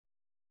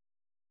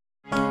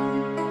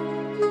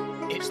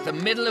the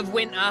middle of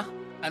winter,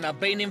 and I've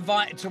been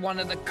invited to one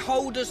of the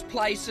coldest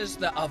places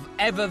that I've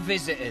ever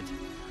visited.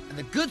 And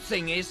the good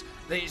thing is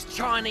that it's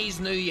Chinese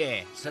New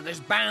Year, so there's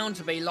bound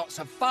to be lots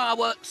of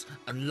fireworks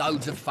and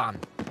loads of fun.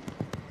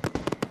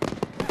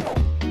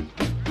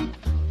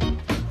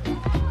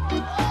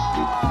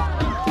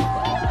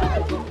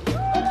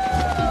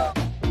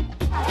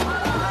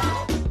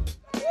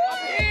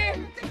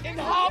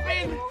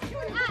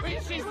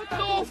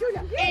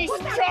 East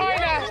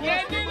China,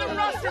 yeah, near the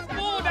Russian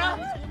border.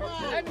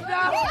 And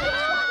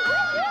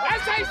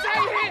as they say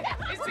here,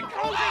 it's the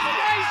coldest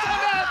place on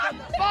earth,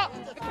 but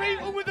the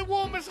people with the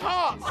warmest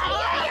hearts.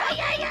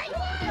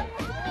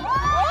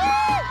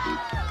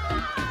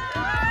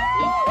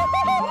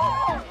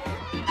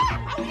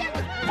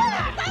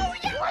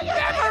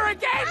 Never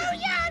again!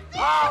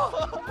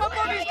 Oh, my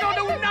body's gone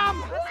all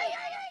numb.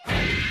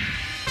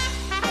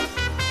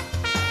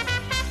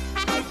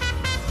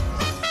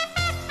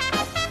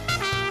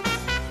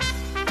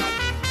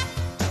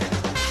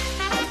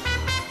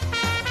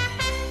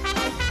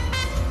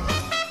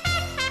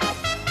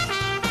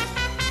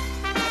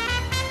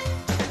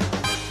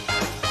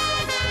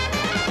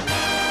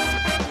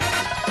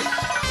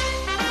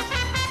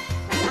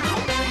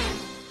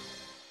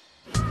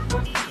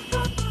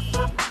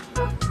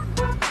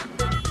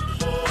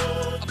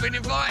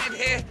 Invited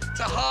here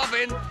to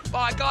Harbin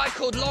by a guy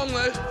called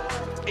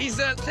Longmu. He's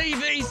a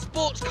TV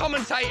sports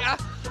commentator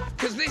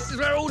because this is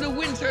where all the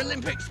Winter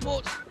Olympic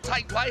sports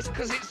take place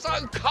because it's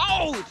so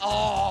cold.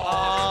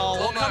 Oh,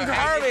 welcome to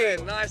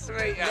Harbin. Nice to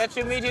meet you. Glad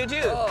to meet you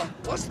too. Oh,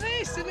 what's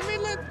this in the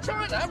middle of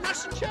China? A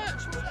Russian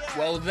church?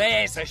 Well,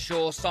 there's a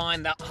sure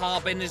sign that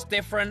Harbin is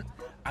different.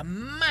 A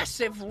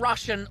massive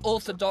Russian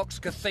Orthodox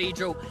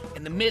cathedral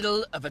in the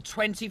middle of a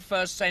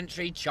 21st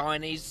century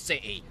Chinese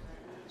city.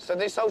 So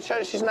this old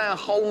church is now a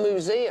whole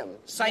museum?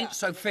 St.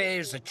 Sophia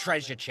is a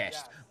treasure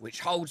chest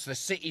which holds the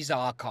city's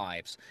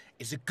archives.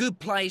 It's a good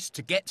place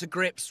to get to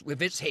grips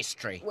with its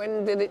history.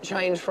 When did it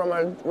change from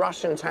a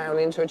Russian town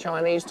into a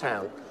Chinese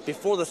town?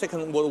 Before the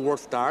Second World War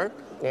started,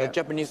 the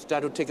Japanese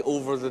started to take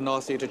over the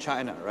Northeast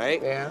China,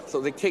 right? Yeah. So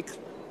they take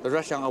the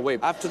Russian away.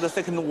 After the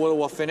Second World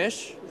War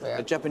finished,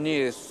 the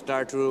Japanese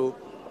start to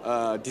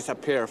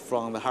disappear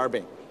from the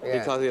Harbin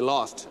because they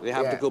lost. They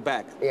have to go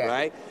back,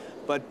 right?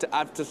 But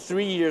after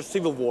 3 years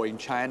civil war in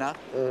China,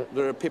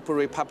 the People's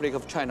Republic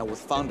of China was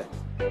founded.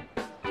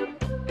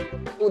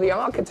 Well, the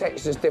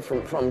architecture is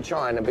different from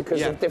China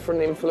because of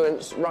different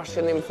influence,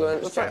 Russian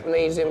influence,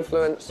 Japanese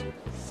influence.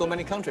 So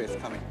many countries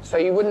coming. So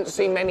you wouldn't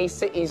see many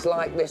cities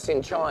like this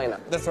in China?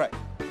 That's right.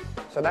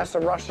 So that's the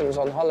Russians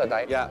on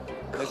holiday? Yeah,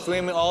 they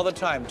swim all the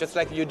time, just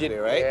like you did,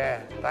 right?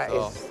 Yeah, that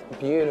is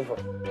beautiful.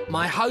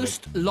 My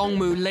host,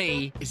 Longmu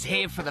Lee, is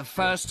here for the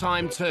first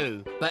time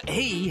too, but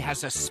he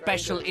has a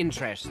special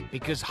interest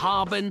because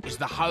Harbin is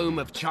the home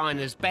of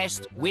China's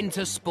best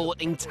winter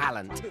sporting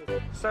talent.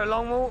 So,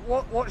 Longmu,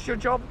 what's your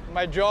job?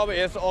 My job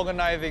is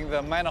organizing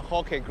the minor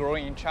hockey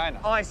growing in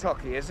China. Ice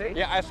hockey, is it?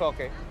 Yeah, ice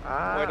hockey.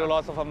 We do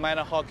lots of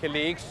minor hockey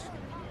leagues,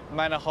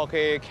 minor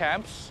hockey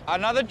camps.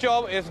 Another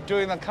job is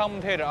doing the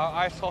commentator on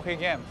ice hockey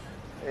games.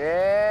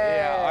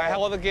 Yeah, I have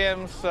all the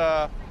games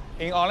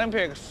in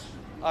Olympics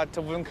at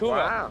Vancouver.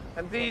 Wow.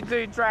 And do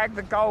you drag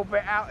the goal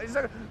bit out? Is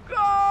it goal?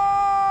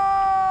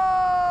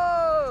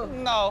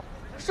 No.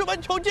 射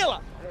门球进了.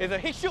 It's a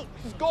hit shoot,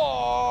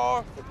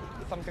 score.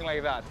 Something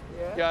like that.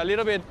 Yeah, a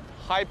little bit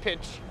high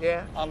pitch.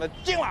 Yeah. On the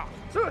进了.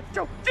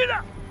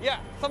 Yeah,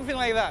 something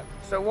like that.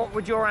 So what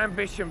would your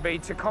ambition be,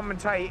 to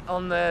commentate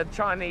on the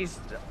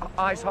Chinese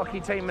ice hockey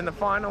team in the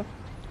final?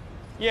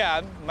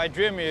 Yeah, my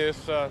dream is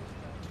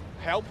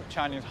help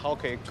Chinese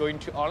hockey going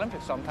to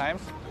Olympics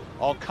sometimes,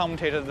 or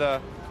commentate the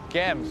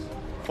games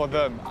for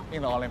them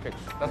in the Olympics.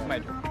 That's my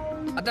dream.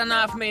 I don't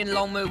know if me and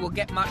Longmu will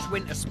get much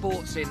winter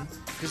sports in,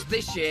 because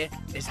this year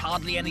there's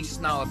hardly any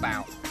snow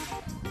about.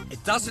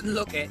 It doesn't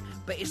look it,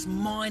 but it's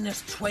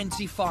minus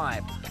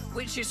 25,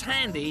 which is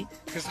handy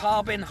because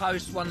Harbin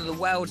hosts one of the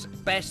world's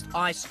best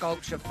ice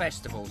sculpture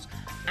festivals,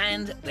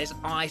 and there's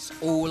ice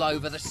all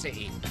over the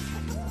city.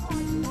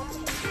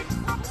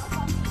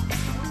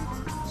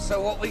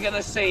 So what we're going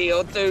to see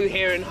or do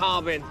here in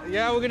Harbin?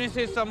 Yeah, we're going to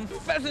see some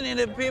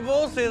fascinating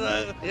people, see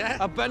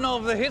a bit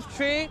of the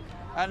history,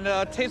 and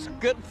taste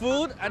good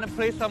food, and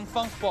play some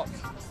fun sports.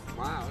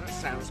 Wow, that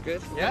sounds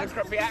good. Yeah.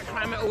 We'll be able to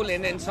cram it all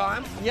in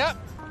time. Yep,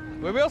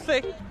 we will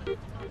see.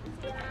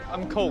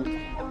 I'm cold.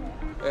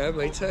 Yeah,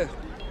 me too.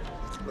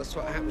 That's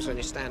what happens when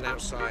you stand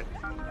outside.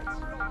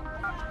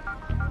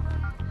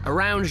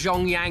 Around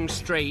Zhongyang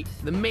Street,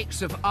 the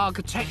mix of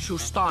architectural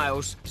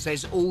styles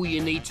says all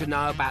you need to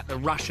know about the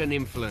Russian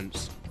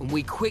influence, and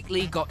we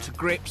quickly got to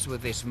grips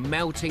with this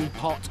melting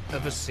pot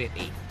of a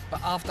city.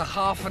 But after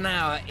half an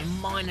hour in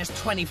minus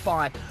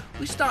 25,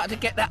 we started to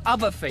get that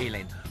other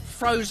feeling,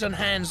 frozen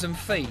hands and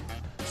feet.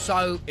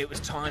 So it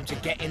was time to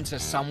get into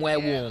somewhere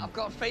warm. I've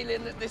got a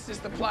feeling that this is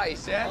the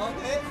place, yeah?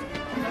 Okay.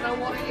 I don't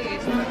know what it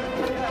is, but...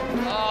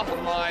 Oh,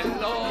 my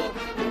Lord.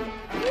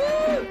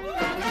 Woo!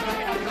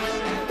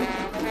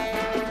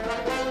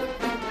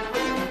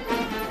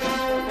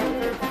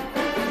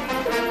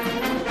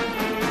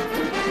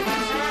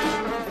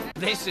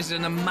 This is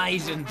an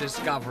amazing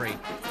discovery.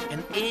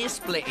 An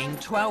ear-splitting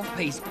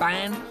 12-piece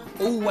band,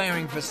 all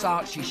wearing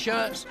Versace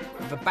shirts,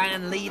 with a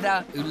band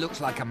leader who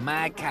looks like a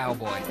mad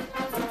cowboy.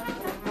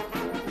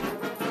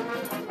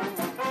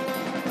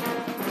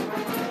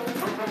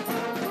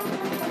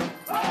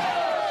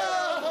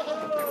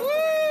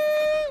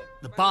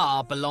 The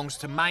bar belongs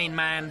to main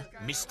man,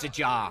 Mr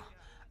Jar.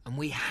 And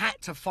we had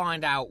to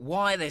find out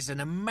why there's an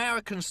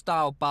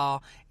American-style bar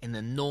in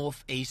the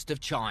northeast of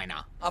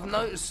China. I've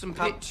noticed some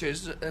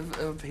pictures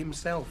of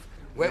himself.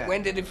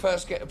 When did he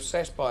first get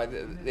obsessed by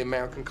the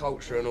American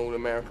culture and all the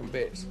American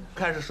bits?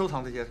 开始收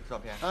藏这些照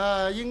片。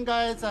应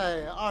该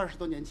在20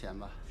多年前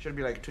吧。Should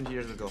be like 20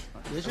 years ago.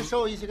 也是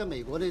受一些个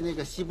美国的那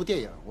个西部电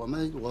影。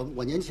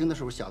我年轻的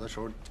时候，小的时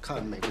候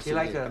看美国西部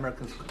电影。He liked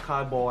American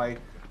cowboy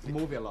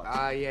movie a lot.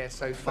 Yeah.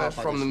 So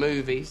first from the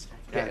movies,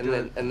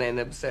 and then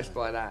obsessed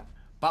by that.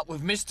 But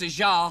with Mr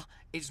Jar,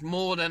 it's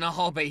more than a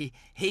hobby.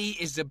 He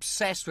is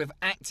obsessed with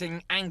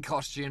acting and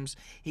costumes.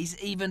 He's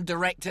even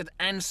directed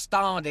and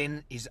starred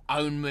in his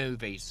own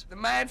movies. The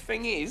mad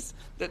thing is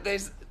that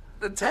there's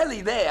the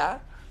telly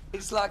there.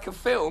 It's like a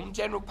film,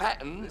 general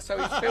pattern, so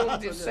he's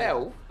filmed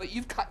himself, but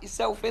you've cut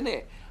yourself in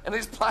it. And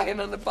it's playing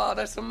on the bar,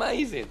 that's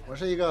amazing. 我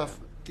是一个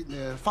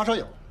发烧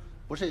友，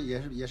不是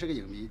也是个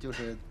影迷，就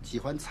是喜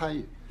欢参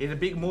与。He's a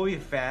big movie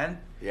fan.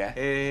 Yeah,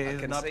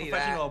 He's not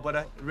professional, but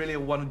I really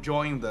want to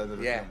join the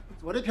yeah.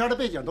 我这片的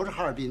背景都是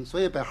哈尔滨，所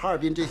以把哈尔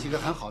滨这些个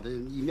很好的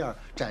一面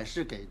展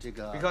示给这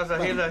个。Because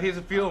his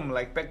film,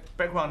 like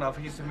background of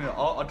his film,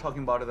 all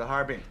talking about the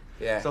Harbin.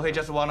 Yeah. So he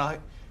just wanna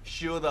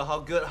show how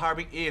good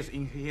Harbin is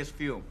in his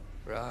film.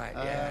 Right,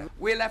 yeah.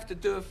 We'll have to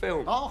do a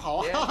film. 好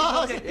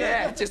啊。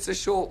Yeah, just a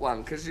short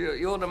one, because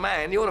you're the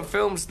man, you're the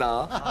film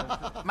star.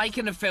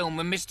 Making a film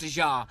with Mr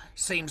Jar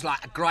seems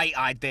like a great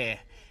idea.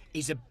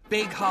 He's a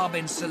big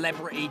Harbin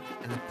celebrity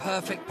and the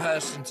perfect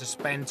person to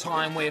spend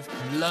time with,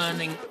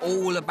 learning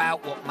all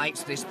about what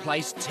makes this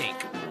place tick.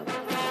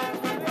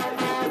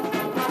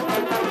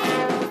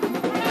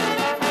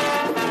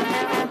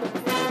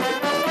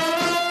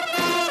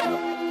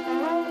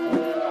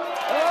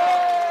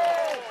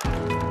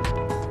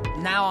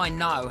 Now I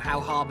know how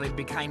Harbin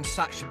became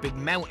such a big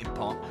melting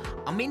pot,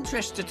 I'm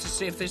interested to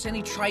see if there's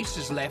any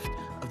traces left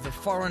of the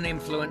foreign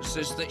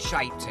influences that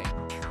shaped it.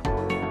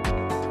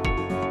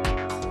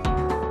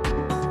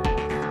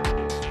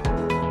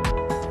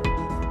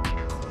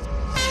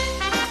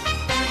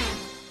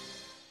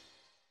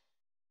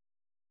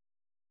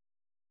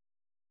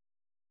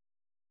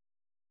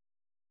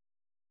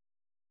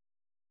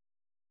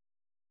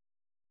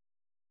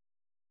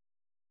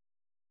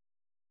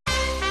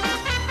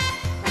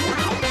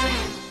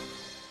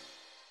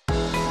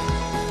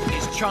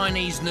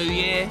 Chinese New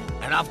Year,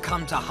 and I've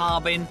come to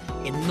Harbin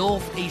in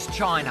northeast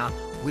China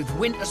with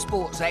winter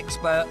sports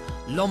expert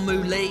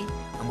Longmu Li,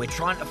 and we're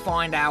trying to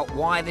find out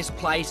why this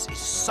place is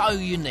so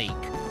unique.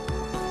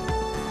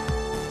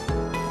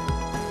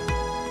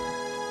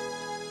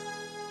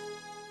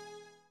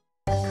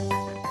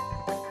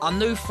 Our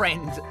new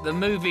friend, the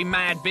movie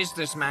mad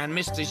businessman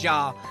Mr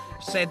Jar,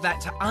 said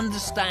that to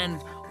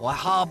understand why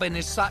Harbin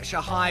is such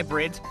a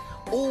hybrid,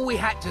 all we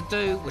had to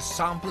do was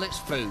sample its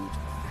food.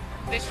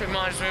 This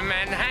reminds me of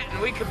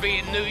Manhattan. We could be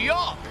in New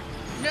York.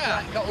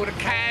 Yeah. Got all the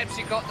cabs,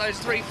 you've got those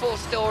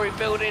 3-4-story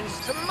buildings.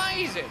 It's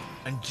amazing.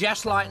 And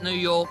just like New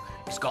York,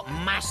 it's got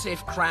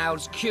massive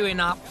crowds queuing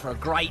up for a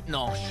great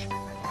nosh.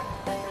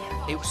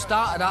 It was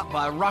started up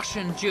by a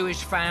Russian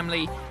Jewish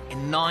family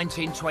in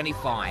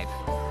 1925.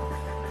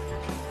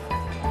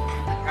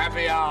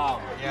 Caviar.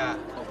 Yeah.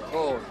 Of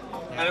course.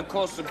 Yeah. And of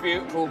course the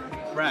beautiful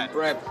bread.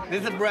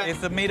 This is bread.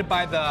 It's made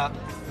by the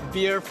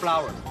beer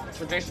flour.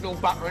 Traditional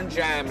butter and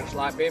jam. It's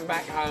like being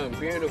back home.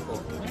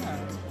 Beautiful. Yeah.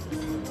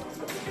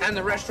 And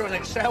the restaurant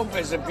itself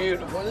is a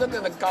beautiful. Look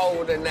at the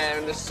gold in there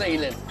and the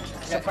ceiling.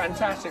 It's a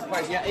fantastic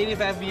place. Yeah,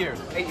 85 years.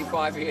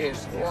 85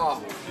 years.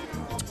 Wow.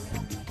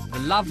 The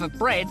love of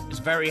bread is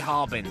very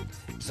Harbin.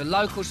 It's a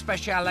local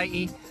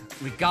speciality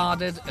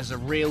regarded as a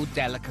real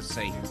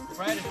delicacy.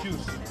 Bread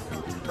juice.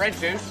 Bread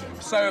juice?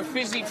 So a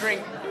fizzy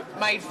drink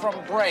made from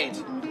bread.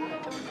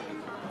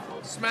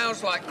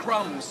 Smells like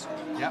crumbs.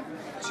 Yep.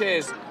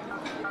 Cheers.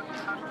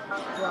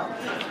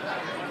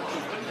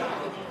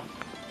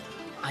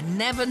 I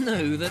never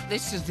knew that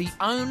this is the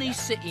only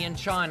city in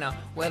China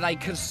where they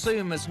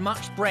consume as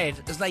much bread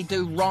as they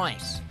do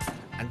rice.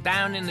 And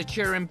down in the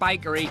Turin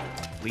bakery,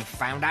 we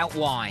found out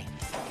why.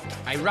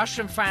 A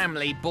Russian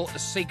family bought the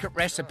secret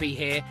recipe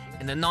here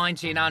in the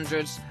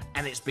 1900s,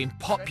 and it's been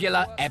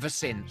popular ever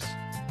since.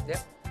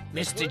 Yep.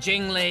 Mr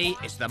Jingli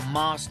is the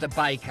master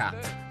baker,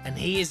 and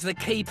he is the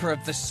keeper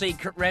of the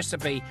secret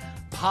recipe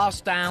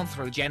passed down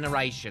through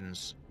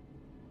generations.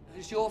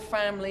 Has your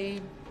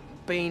family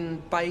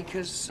been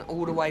bakers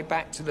all the way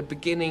back to the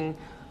beginning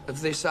of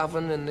this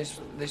oven and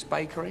this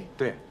bakery?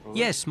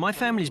 Yes, my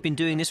family's been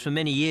doing this for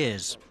many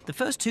years. The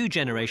first 2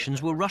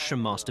 generations were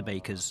Russian master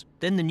bakers.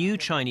 Then the new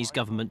Chinese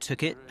government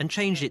took it and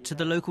changed it to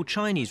the local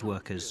Chinese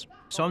workers.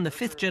 So I'm the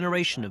 5th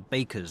generation of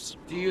bakers.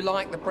 Do you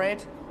like the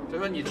bread?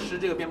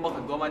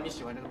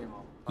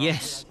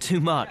 Yes, too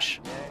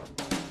much.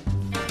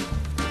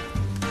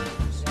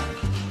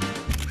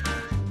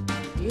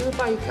 Are you a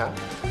baker?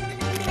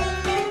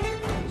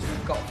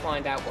 You've got to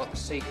find out what the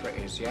secret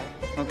is, yeah?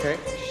 Okay.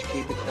 Just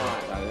keep it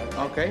quiet,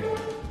 though, Okay.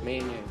 Me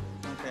and you.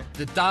 Okay.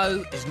 The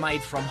dough is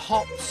made from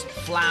hops,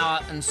 flour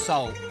and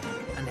salt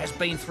and has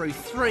been through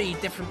 3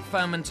 different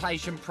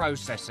fermentation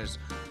processes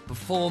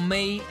before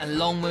me and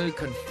Longmu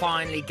can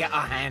finally get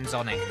our hands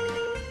on it.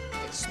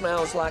 It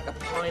smells like a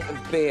pint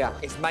of beer.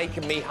 It's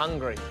making me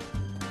hungry.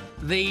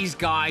 These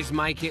guys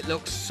make it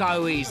look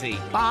so easy,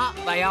 but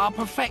they are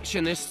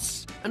perfectionists.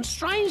 And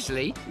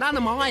strangely, none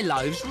of my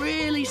loaves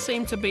really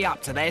seem to be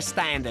up to their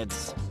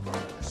standards.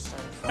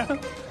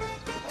 It's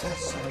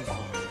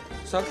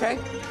okay?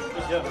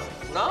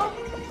 No?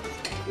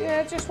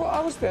 Yeah, just what I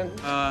was doing.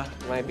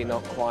 Maybe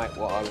not quite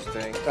what I was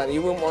doing. But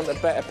you wouldn't want a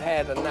better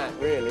pair than that,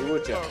 really,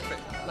 would you?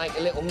 Make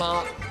a little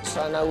mark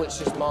so I know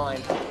which is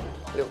mine.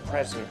 A little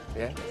present,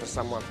 yeah, for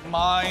someone.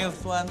 Mine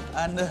one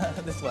and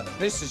this one.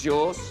 This is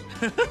yours.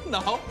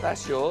 No.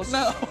 That's yours.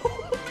 No.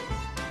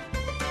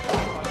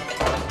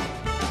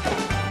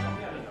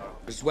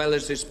 As well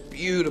as this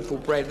beautiful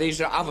bread,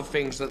 these are other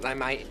things that they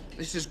make.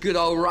 This is good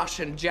old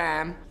Russian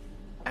jam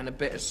and a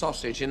bit of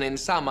sausage, and in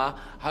summer,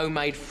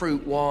 homemade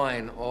fruit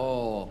wine.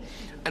 Oh.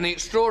 And the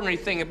extraordinary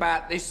thing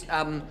about this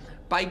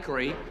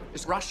bakery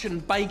is Russian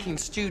baking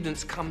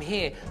students come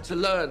here to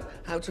learn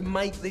how to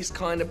make this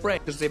kind of bread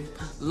because they've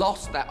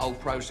lost that old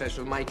process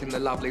of making the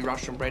lovely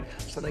Russian bread,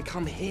 so they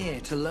come here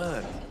to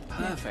learn.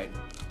 Perfect.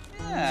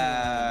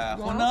 Yeah,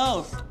 who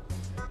knows?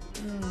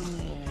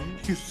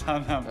 You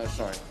son of a...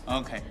 Sorry.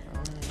 Okay.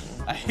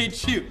 I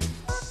hate you.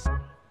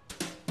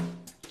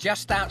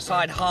 Just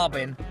outside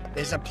Harbin,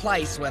 there's a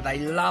place where they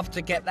love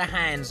to get their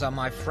hands on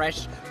my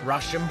fresh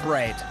Russian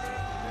bread.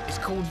 It's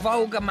called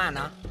Volga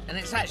Manor, and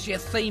it's actually a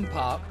theme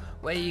park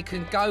where you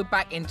can go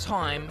back in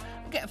time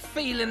and get a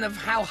feeling of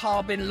how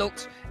Harbin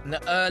looked in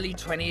the early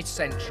 20th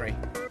century.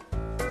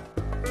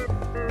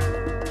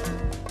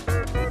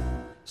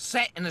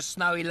 Set in a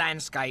snowy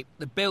landscape,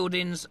 the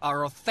buildings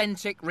are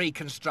authentic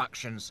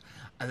reconstructions,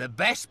 and the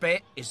best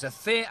bit is the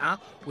theatre,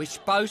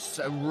 which boasts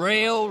a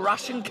real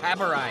Russian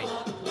cabaret.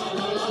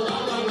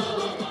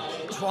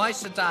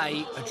 Twice a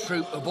day, a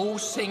troupe of all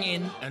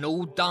singing and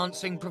all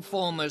dancing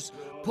performers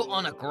put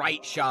on a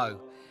great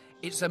show.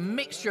 It's a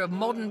mixture of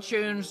modern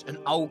tunes and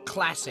old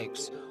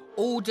classics,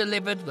 all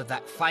delivered with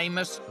that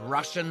famous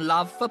Russian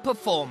love for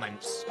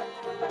performance.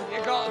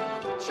 You got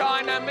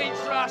China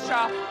meets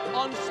Russia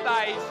on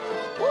stage.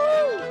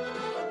 Woo!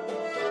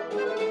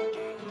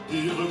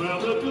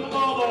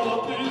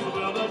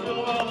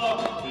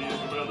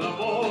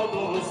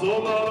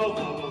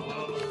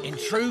 In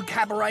true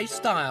cabaret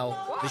style,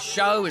 the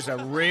show is a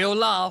real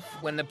laugh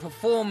when the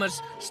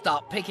performers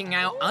start picking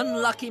out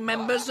unlucky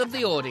members of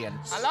the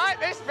audience. I like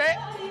this bit.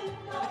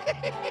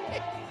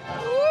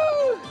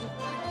 Woo!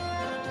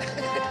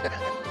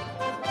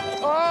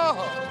 Oh!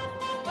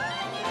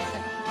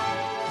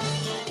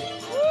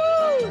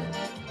 Woo!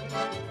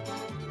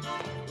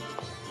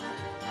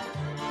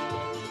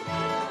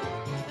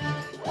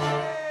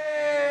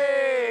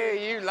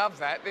 Hey, you loved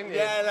that, didn't you?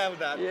 Yeah, I love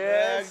that.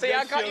 Yeah. See,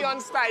 I got you on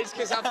stage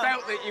because I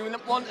felt that you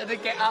wanted to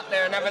get up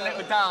there and have a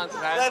little dance,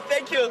 man.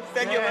 Thank you,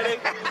 buddy.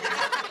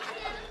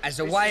 As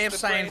a way of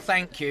saying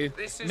thank you,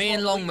 me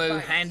and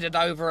Longmu handed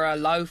over a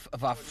loaf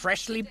of our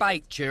freshly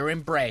baked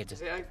Turin bread.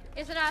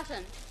 It's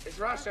Russian. It's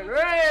Russian.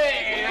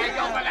 Hey, hang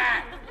on for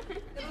that.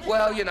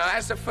 Well, you know,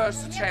 as the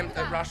first attempt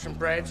at Russian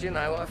bread, you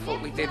know, I thought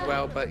we did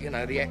well, but, you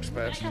know, the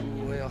experts,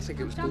 well, I think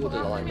it was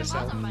borderline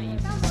myself.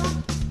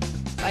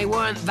 They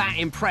weren't that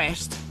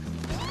impressed.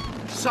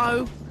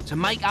 So, to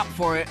make up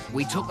for it,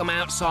 we took them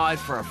outside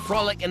for a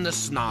frolic in the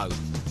snow.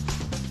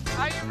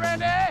 Are you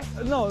ready?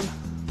 No.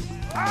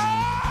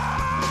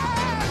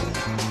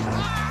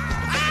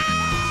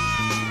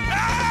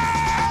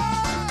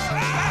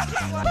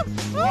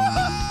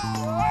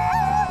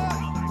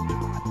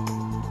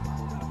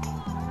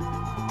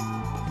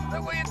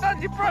 Look what you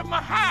done, you broke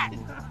my hat!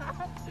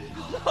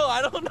 No,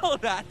 I don't know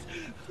that.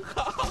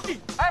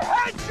 I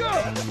hate you!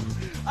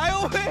 I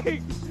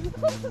awake.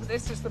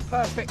 This is the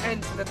perfect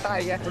end to the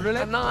day, yeah? Really?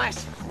 A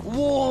nice,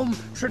 warm,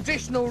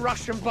 traditional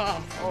Russian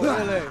bath. Oh,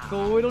 really?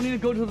 So we don't need to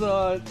go to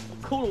the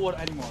cold water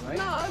anymore, right?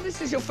 No,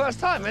 this is your first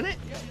time, isn't it?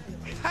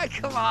 Hey,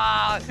 come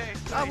on.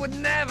 I would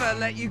never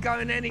let you go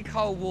in any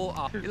cold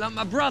water. You're like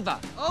my brother.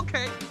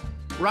 Okay.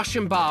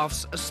 Russian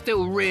baths are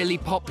still really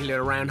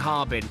popular around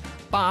Harbin,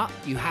 but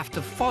you have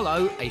to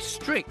follow a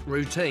strict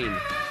routine.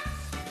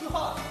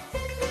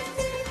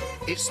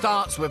 It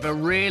starts with a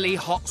really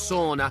hot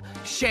sauna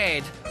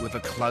shared with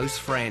a close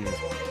friend.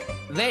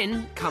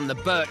 Then come the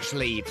birch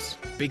leaves,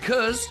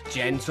 because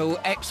gentle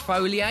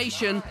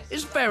exfoliation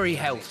is very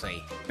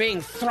healthy.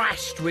 Being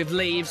thrashed with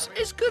leaves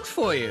is good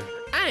for you,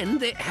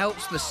 and it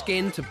helps the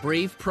skin to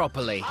breathe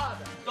properly.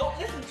 Don't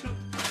listen to...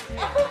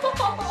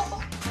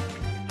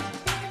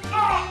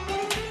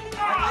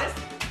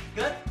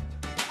 Good?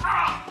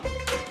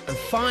 And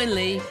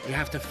finally, you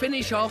have to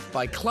finish off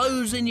by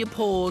closing your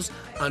pores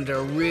under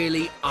a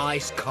really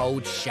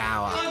ice-cold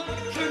shower.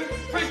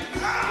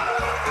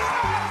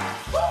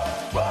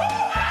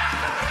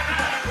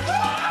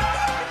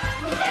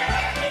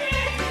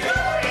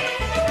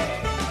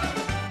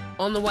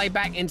 On the way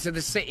back into the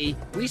city,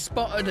 we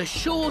spotted a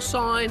sure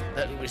sign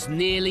that it was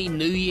nearly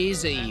New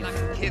Year's Eve.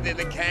 Kid in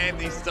the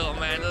candy store,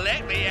 man.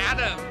 Let me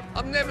at 'em.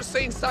 I've never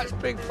seen such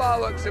big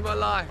fireworks in my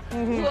life.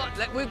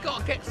 Look, we've got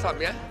to get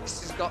some, yeah?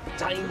 This has got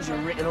danger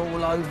written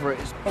all over it.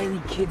 It's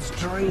any kid's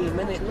dream,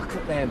 innit? Look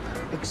at them.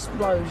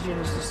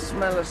 Explosions, the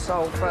smell of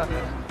sulphur,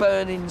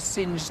 burning,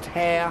 singed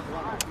hair.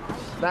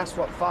 That's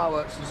what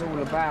fireworks is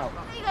all about.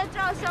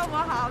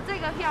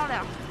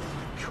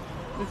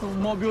 This is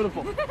more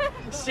beautiful.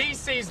 She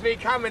sees me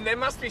coming. There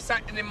must be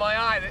something in my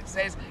eye that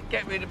says,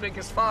 get me the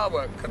biggest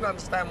firework. Couldn't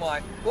understand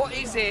why. What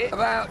is it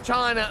about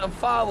China and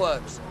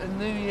fireworks and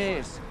New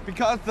Year's?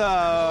 Because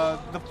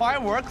the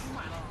fireworks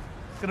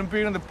is gonna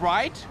bring the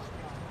bright,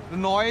 the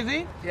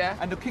noisy, Yeah.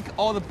 and to kick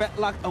all the bad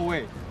luck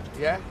away.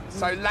 Yeah?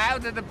 So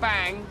louder the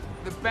bang,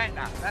 the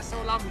better. That's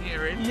all I'm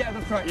hearing. Yeah,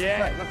 that's right.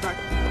 Yeah. That's right.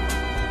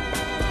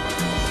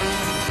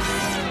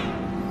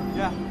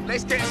 Yeah.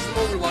 Let's get a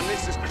smaller one.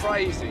 This is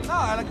crazy. No,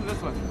 I like this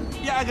one.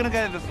 Yeah, I'm gonna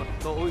get this one.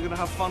 So we're gonna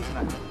have fun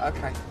tonight.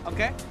 Okay.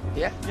 Okay?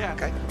 Yeah? Yeah.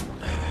 Okay.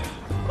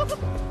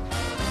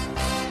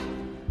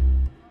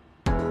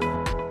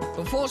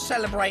 Before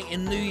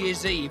celebrating New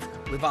Year's Eve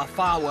with our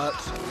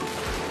fireworks,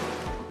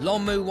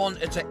 Longmu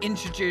wanted to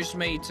introduce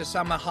me to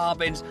some of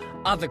Harbin's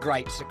other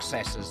great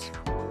successes.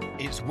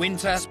 It's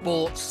winter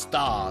sports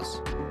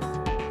stars.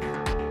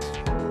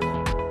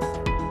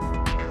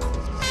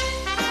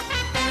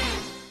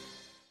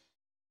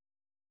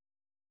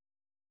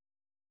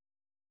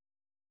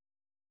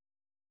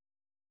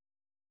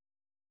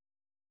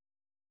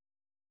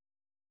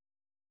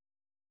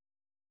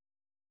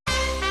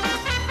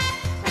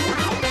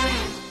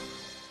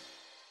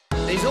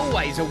 There's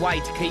always a way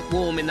to keep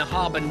warm in the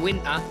Harbin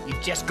winter.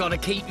 You've just got to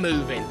keep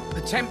moving.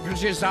 The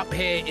temperatures up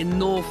here in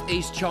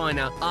northeast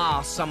China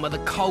are some of the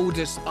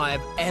coldest I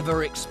have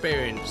ever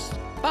experienced.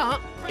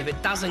 But if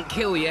it doesn't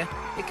kill you,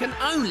 it can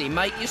only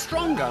make you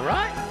stronger,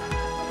 right?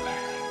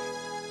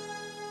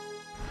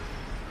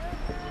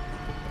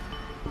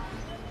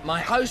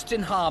 My host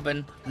in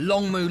Harbin,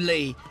 Longmu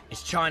Li,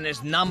 is China's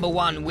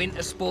 #1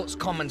 winter sports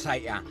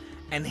commentator,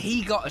 and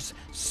he got us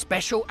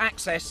special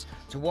access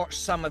to watch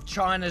some of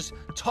China's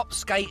top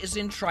skaters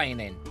in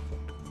training.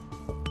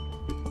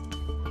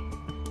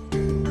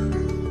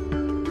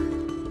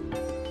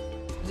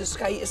 The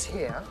skaters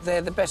here,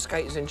 they're the best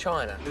skaters in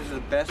China. This is the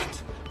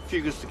best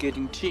figure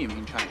skating team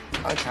in China.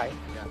 Okay.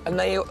 And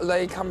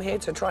they come here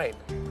to train?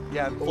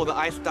 Yeah, for the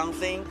ice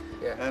dancing,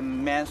 Yeah.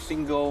 man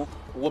single,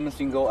 woman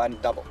single,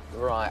 and double.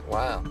 Right,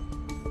 wow.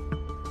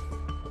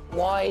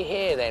 Why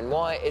here then?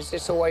 Why is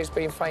this always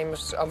been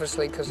famous?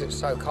 Obviously because it's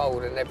so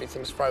cold and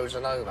everything's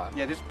frozen over.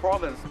 Yeah, this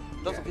province,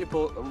 lots of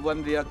people,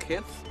 when they are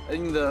kids,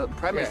 in the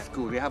primary Yeah.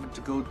 school, they have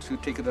to go to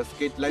take the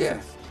skate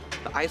lessons.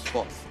 The ice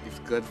sports is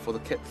good for the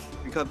kids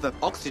because the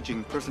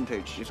oxygen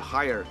percentage is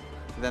higher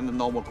than the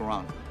normal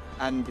ground.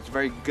 And it's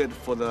very good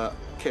for the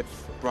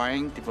kids'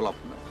 brain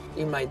development.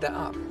 You made that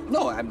up.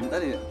 No, I'm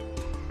not.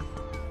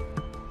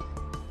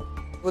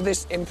 Will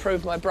this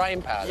improve my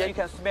brain power? Yeah, then? you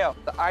can smell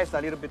the ice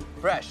a little bit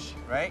fresh,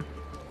 right?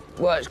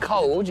 Well, it's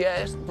cold,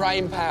 yes.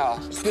 Brain power.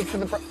 It's good for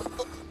the brain.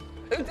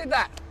 Who did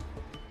that?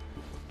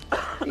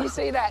 Did you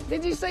see that?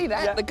 Did you see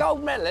that? Yeah. The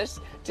gold medalist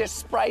just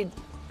sprayed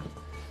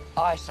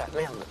ice at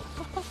me.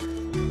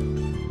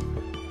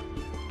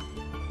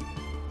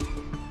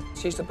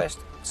 She's the best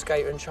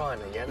skater in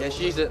China, yeah? Yeah,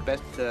 she's the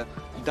best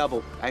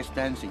double ice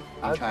dancing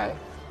in China.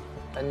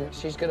 And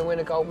she's going to win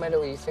a gold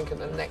medal, you think, at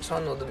the next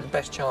one, or the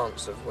best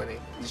chance of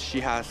winning? She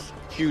has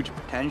huge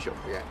potential.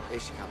 Yeah, here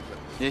she comes.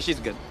 Yeah, she's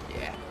good.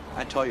 Yeah.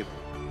 I told you.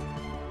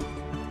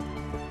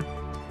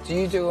 Do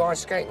you do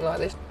ice skating like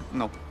this?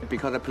 No,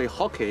 because I play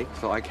hockey,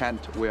 so I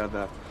can't wear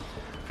the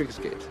figure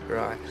skate.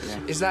 Right. Yeah.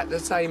 Is that the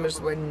same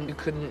as when you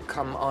couldn't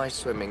come ice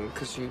swimming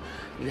because you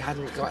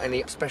hadn't got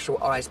any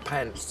special ice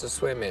pants to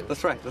swim in?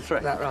 That's right, that's right.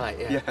 Is that right?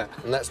 Yeah. Yeah.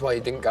 And that's why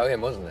you didn't go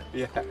in, wasn't it?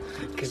 Yeah.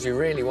 Because you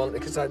really wanted.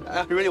 Because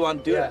I really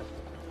want to do Yeah. that.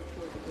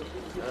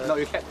 No,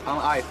 you can't. On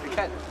ice, you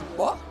can't.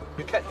 What?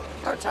 You can't.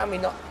 Don't tell me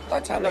not.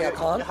 Don't tell me I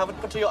can't. You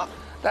haven't put your.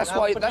 That's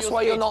why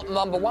you're not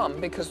 #1,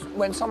 because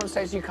when someone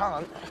says you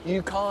can't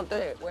do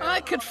it.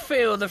 I could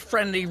feel the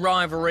friendly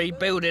rivalry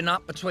building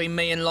up between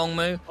me and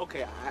Longmu.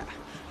 Okay,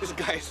 this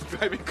guy is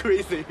driving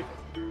crazy.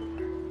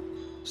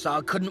 So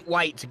I couldn't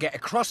wait to get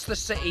across the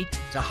city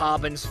to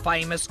Harbin's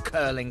famous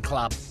curling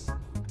club.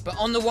 But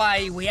on the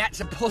way, we had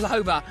to pull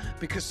over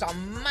because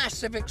some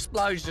massive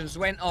explosions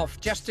went off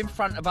just in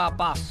front of our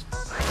bus.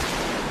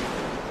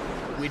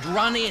 We'd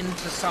run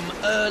into some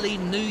early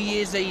New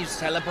Year's Eve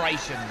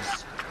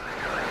celebrations.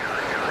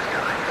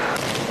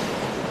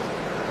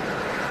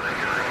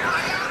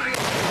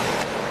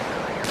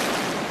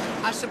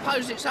 I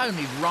suppose it's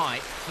only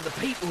right for the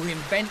people who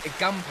invented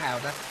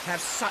gunpowder to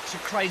have such a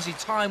crazy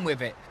time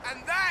with it.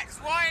 And that's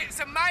why it's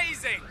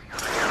amazing.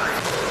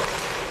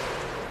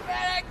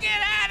 Better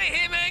get out of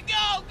here, man.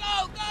 Go,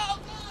 go, go,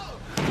 go.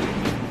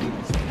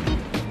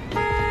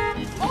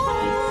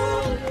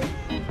 Oh!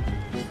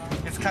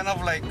 It's kind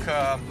of like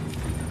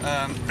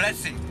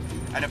blessing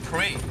and a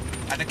pray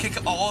and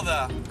kick all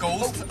the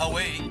ghosts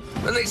away.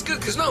 And it's good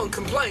because no one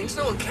complains,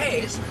 no one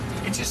cares.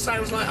 It just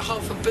sounds like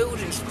half a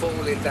building's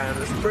falling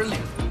down. It's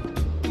brilliant.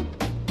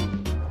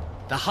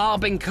 The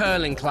Harbin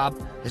Curling Club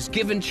has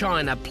given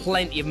China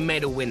plenty of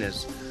medal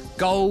winners.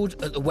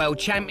 Gold at the World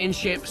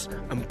Championships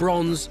and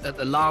bronze at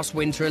the last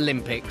Winter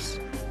Olympics.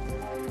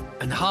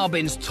 And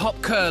Harbin's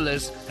top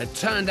curlers had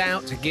turned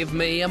out to give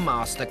me a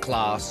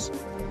masterclass.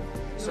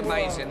 It's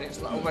amazing.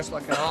 It's almost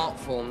like an art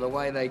form, the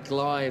way they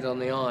glide on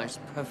the ice.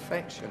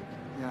 Perfection.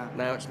 Yeah.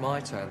 Now it's my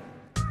turn.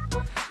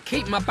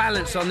 Keeping my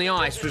balance on the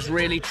ice was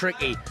really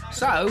tricky,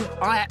 so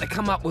I had to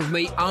come up with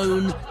my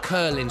own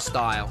curling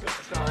style.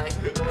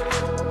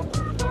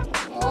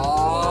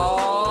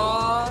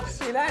 Oh,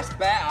 see, that's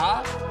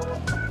better.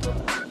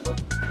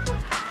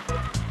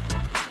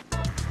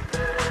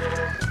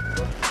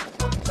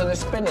 So they're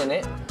spinning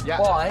it? Yeah.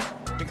 Why?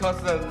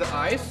 Because the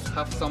ice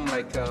have some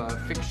like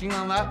friction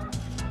on that.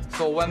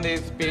 So when they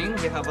spin,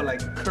 they have a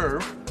like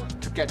curve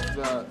to get to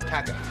the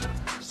target.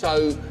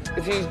 So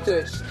if you do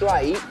it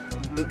straight,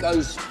 it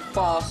goes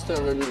faster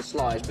and it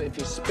slides. But if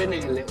you spin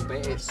it a little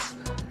bit,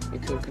 you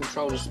can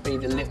control the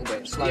speed a little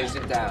bit. It slows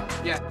it down.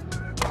 Yeah.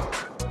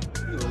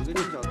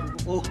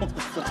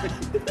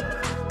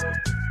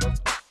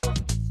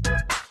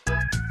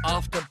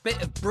 After a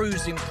bit of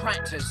bruising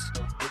practice,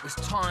 it was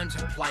time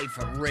to play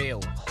for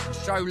real and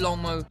show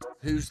Longmu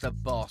who's the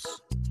boss.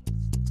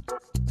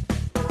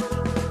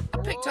 I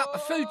picked up a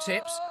few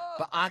tips,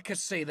 but I could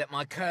see that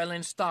my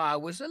curling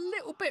style was a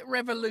little bit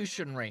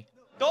revolutionary.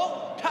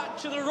 Don't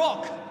touch the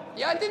rock.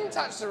 Yeah, I didn't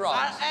touch the rock.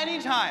 At any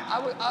time.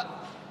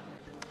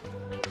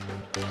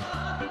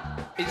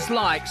 It's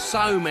like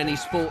so many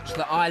sports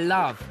that I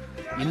love.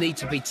 You need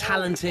to be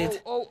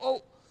talented.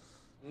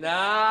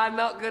 Nah,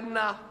 not good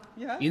enough.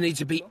 Yeah. You need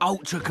to be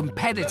ultra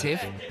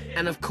competitive,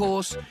 and of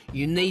course,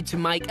 you need to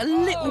make a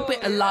little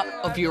bit of luck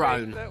of your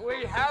own.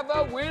 We have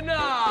a winner!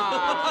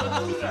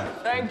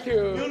 Thank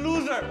you. You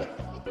loser.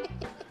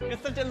 You're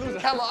such a loser.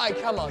 Come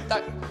on,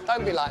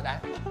 don't be like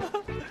that.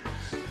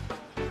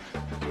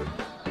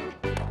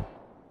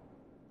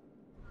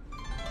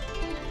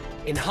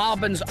 In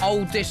Harbin's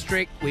old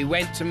district, we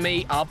went to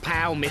meet our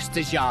pal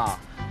Mr Jia,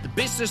 the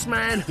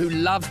businessman who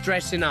loved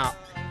dressing up.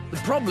 The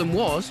problem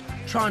was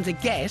trying to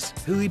guess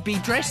who he'd be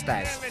dressed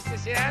as. Mr.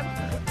 Xian,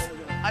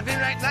 I've been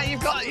right now.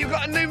 You've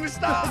got a new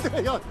moustache.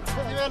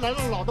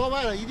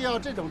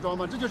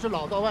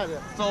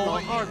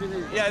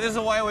 Yeah, this is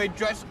why we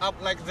dress up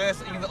like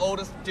this in the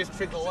oldest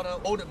district, or what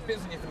an old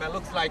businessman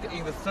looks like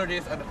in the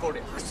 30s and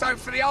 40s. So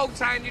for the old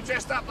town, you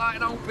dressed up like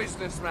an old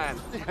businessman.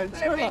 You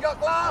got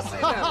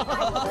glasses now.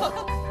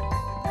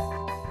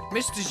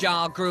 Mr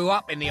Jia grew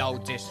up in the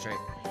old district.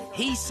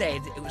 He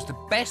said it was the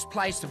best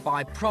place to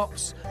buy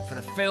props for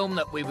the film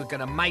that we were going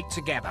to make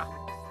together.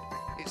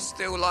 It's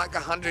still like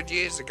 100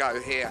 years ago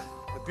here.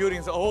 The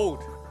building's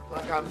old.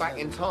 Like going back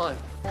in time.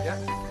 Yeah.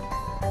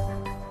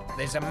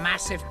 There's a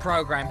massive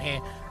program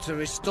here to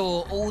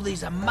restore all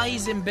these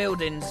amazing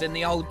buildings in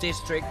the old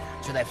district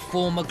to their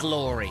former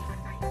glory.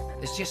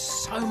 There's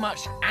just so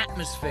much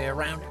atmosphere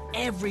around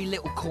every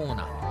little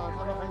corner.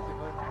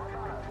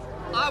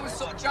 I was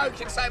sort of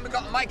joking, saying we've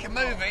got to make a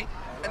movie,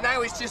 and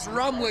now he's just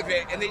run with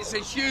it, and it's a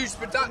huge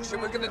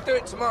production. We're going to do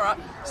it tomorrow,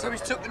 so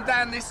he's took them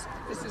down this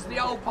is the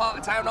old part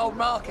of town, Old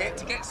Market,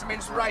 to get some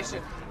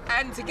inspiration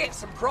and to get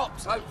some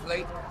props,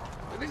 hopefully.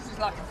 But this is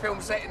like a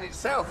film set in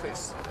itself.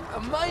 It's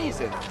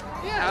amazing.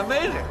 Yeah,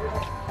 amazing.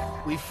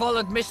 We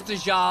followed Mr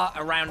Jia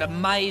around a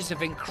maze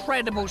of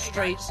incredible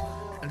streets,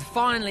 and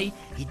finally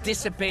he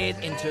disappeared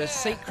into a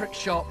secret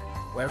shop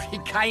where he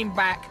came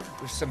back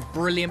with some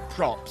brilliant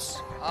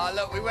props. Oh,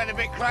 look, we went a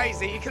bit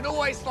crazy. You can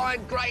always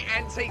find great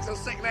antiques or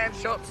second-hand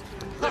shops.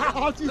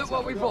 Look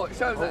what we bought.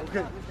 Shows that.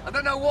 Okay. I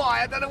don't know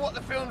why. I don't know what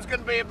the film's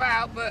going to be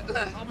about, but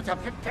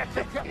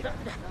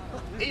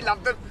he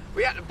loved them.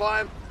 We had to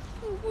buy them.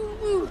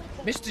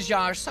 Mr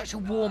Jia is such a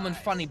warm and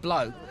funny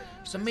bloke,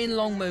 so me and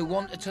Longmu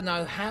wanted to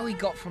know how he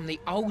got from the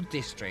old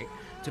district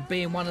to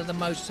being one of the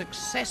most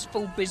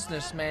successful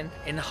businessmen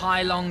in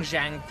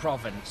Heilongjiang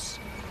province.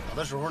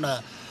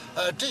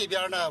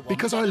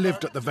 Because I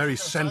lived at the very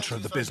centre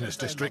of the business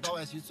district,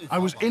 I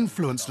was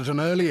influenced at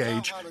an early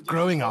age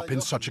growing up in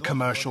such a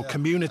commercial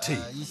community.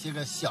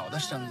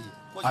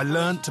 I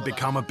learned to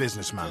become a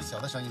businessman.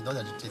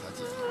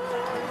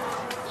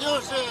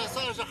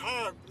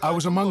 I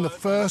was among the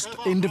first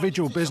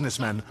individual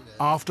businessmen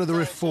after the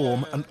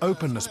reform and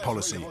openness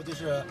policy.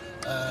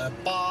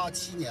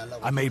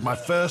 I made my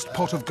first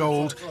pot of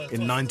gold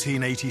in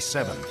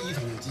 1987.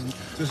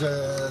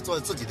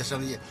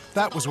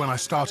 That was when I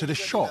started a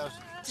shop,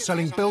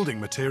 selling building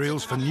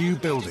materials for new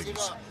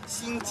buildings.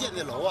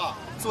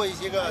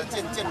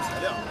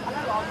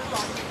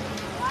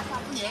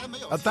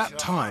 At that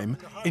time,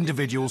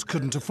 individuals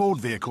couldn't afford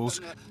vehicles,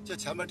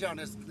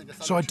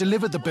 so I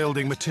delivered the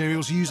building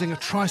materials using a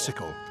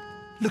tricycle.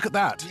 Look at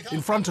that,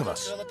 in front of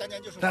us.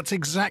 That's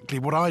exactly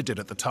what I did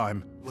at the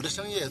time.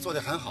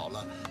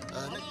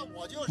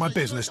 My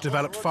business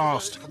developed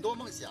fast.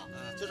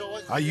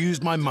 I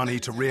used my money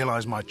to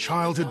realize my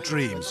childhood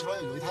dreams,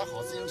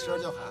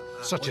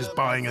 such as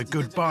buying a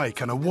good bike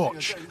and a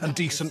watch and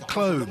decent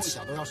clothes.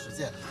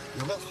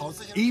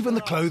 Even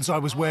the clothes I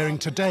was wearing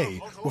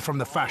today were from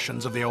the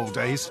fashions of the old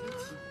days.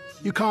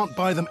 You can't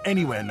buy them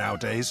anywhere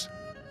nowadays.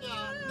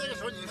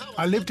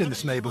 I lived in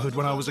this neighborhood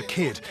when I was a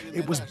kid.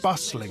 It was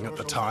bustling at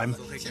the time.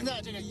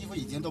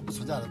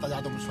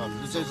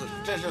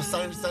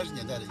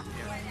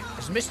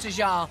 As Mr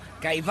Jar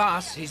gave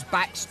us his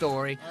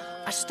backstory,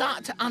 I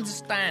started to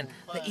understand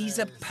that he's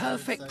a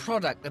perfect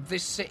product of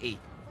this city.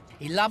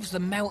 He loves the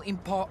melting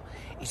pot,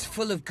 he's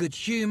full of good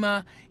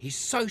humour, he's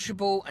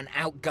sociable and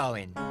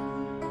outgoing.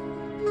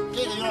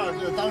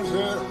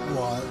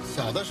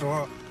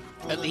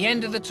 At the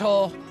end of the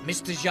tour,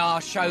 Mr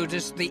Jar showed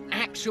us the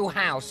actual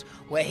house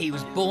where he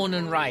was born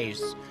and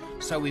raised.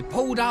 So we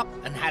pulled up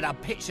and had our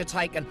picture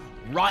taken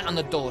right on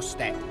the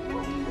doorstep.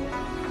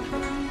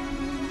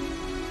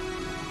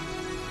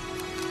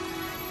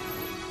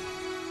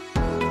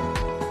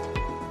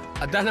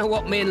 I don't know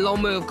what me and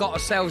Longmu have got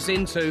ourselves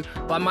into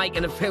by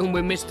making a film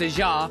with Mr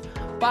Jar,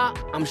 but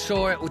I'm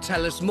sure it will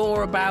tell us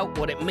more about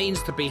what it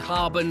means to be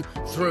Harbin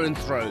through and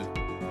through.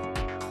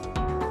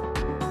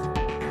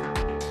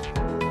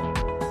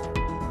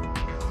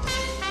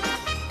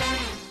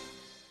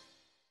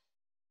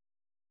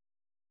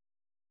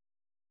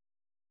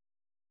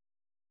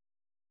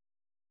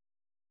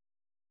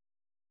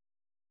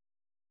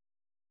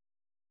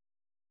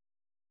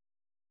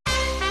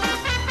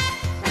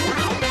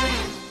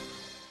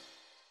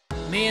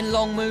 Me and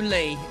Longmu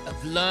Lee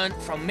have learnt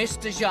from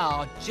Mr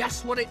Jar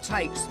just what it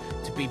takes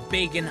to be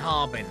big in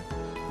Harbin.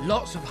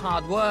 Lots of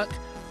hard work,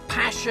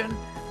 passion,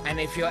 and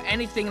if you're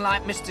anything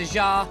like Mr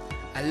Jar,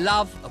 a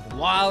love of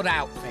wild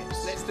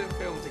outfits. Let's do a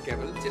film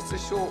together, just a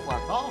short one.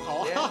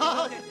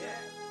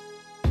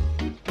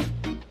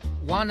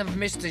 One of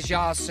Mr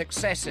Jar's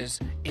successors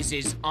is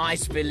his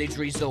Ice Village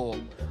Resort,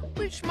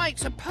 which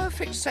makes a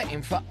perfect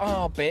setting for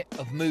our bit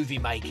of movie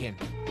making.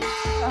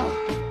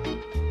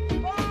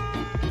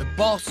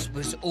 The boss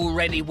was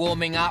already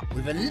warming up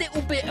with a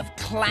little bit of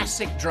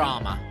classic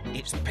drama.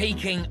 It's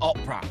Peking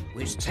opera,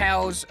 which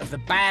tells of the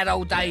bad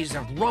old days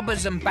of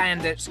robbers and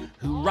bandits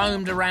who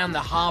roamed around the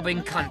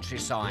Harbin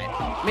countryside.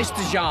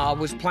 Mr Jar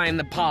was playing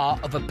the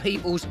part of a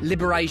People's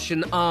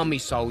Liberation Army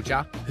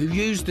soldier who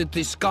used a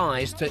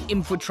disguise to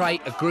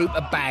infiltrate a group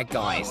of bad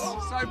guys.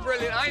 So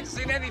brilliant. I ain't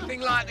seen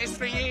anything like this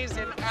for years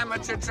in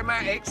amateur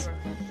dramatics.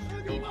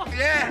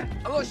 Yeah,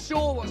 I'm not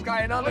sure what's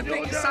going on. I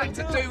think it's something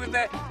to do with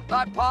the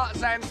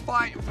partisans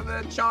fighting for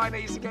the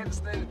Chinese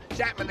against the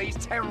Japanese,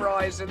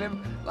 terrorising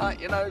them,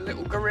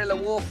 little guerrilla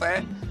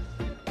warfare.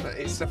 But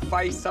it's the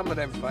face, some of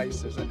them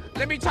faces.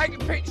 Let me take a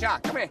picture.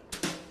 Come here.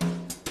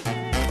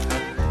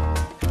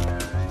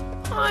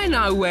 I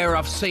know where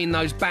I've seen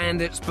those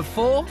bandits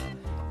before.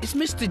 It's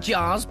Mr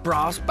Jar's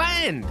brass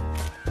band.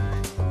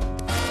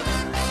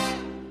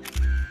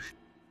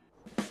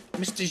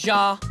 Mr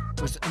Jar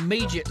was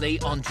immediately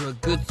onto a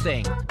good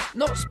thing.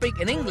 Not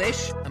speaking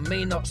English, and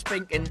me not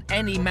speaking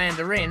any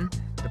Mandarin,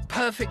 the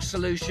perfect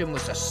solution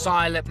was a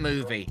silent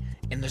movie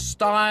in the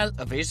style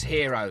of his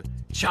hero,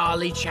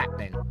 Charlie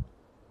Chaplin.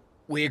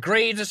 We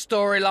agreed a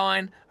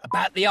storyline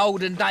about the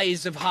olden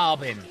days of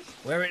Harbin,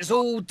 where it's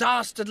all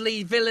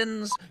dastardly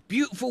villains,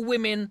 beautiful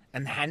women,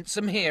 and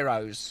handsome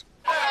heroes.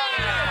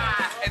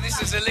 And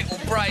this is a little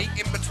break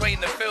in between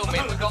the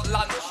filming. We've got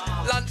lunch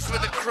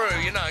with the crew,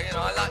 you know.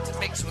 I like to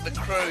mix with the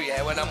crew,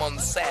 when I'm on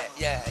set,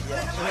 yeah.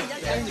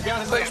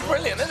 But it's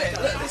brilliant, isn't it?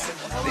 Look,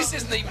 this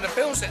isn't even a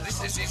film set,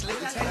 this is his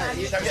little tent.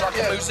 It sounds like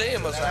a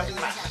museum or something.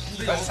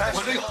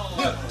 Fantastic.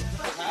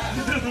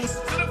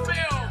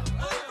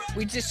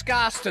 We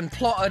discussed and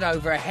plotted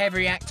over a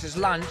heavy actor's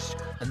lunch,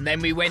 and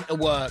then we went to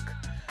work.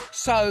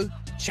 So,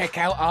 check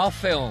out our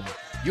film.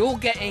 You're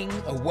getting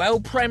a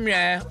world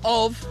premiere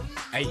of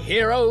A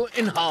Hero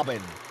in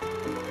Harbin.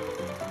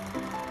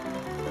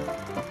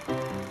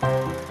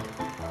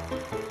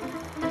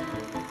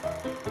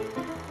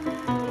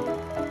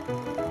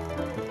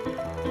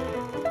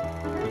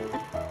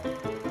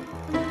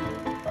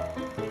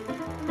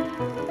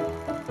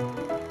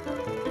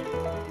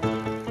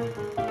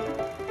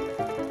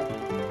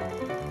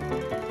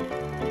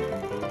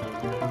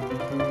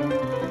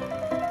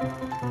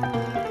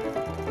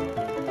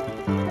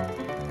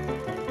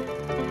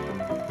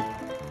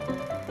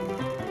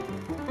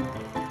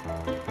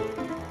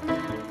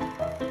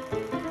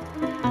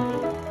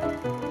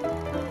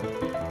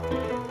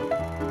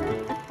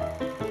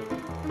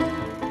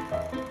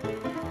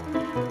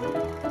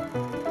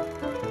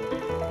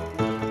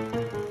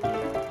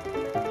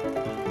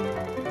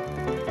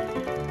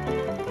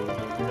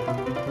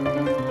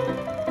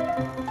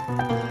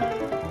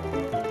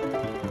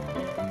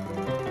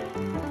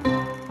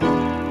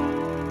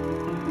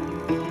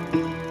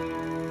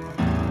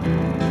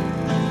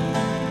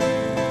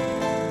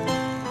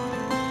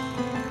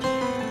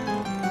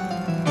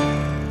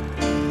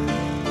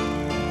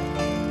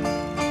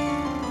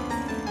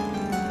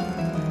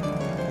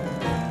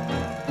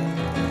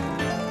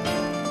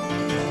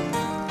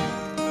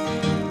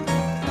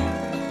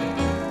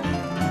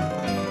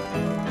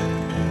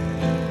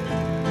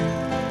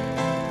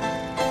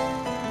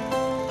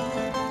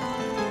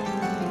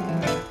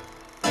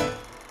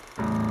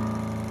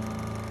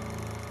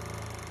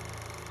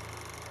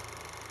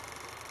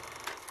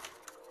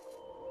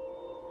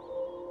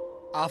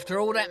 After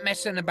all that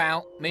messing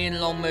about, me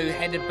and Long Moo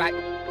headed back.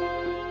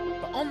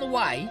 But on the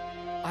way,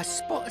 I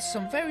spotted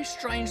some very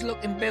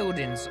strange-looking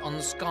buildings on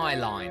the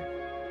skyline.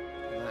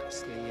 And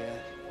that's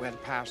where the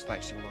power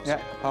station was.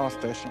 Yeah, power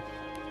station.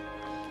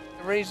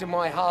 The reason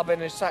why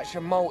Harbin is such a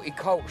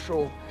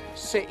multicultural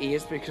city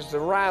is because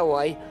the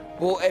railway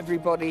brought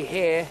everybody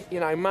here, you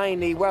know,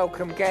 mainly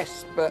welcome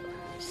guests, but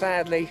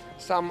sadly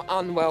some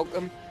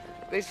unwelcome.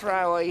 This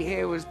railway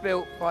here was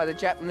built by the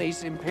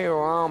Japanese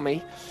Imperial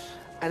Army,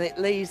 and it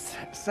leads,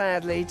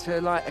 sadly, to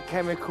like a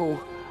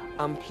chemical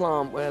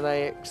plant where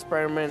they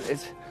experimented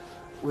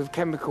with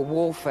chemical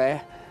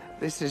warfare.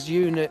 This is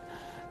Unit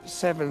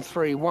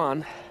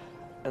 731,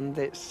 and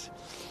it's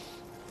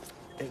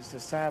a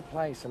sad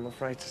place, I'm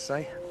afraid to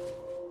say.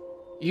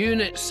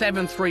 Unit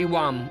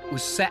 731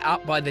 was set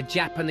up by the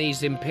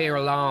Japanese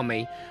Imperial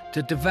Army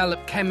to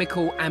develop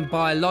chemical and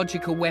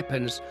biological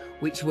weapons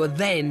which were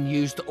then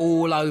used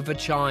all over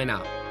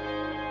China.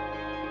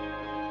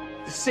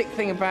 The sick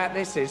thing about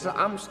this is that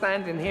I'm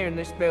standing here in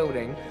this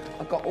building,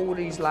 I've got all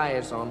these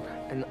layers on,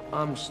 and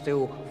I'm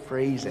still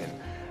freezing.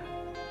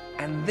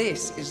 And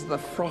this is the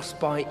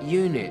frostbite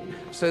unit.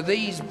 So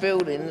these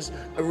buildings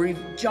are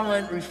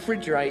giant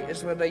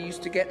refrigerators where they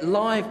used to get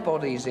live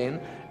bodies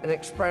in and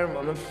experiment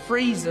on them,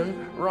 freeze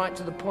them right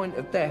to the point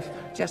of death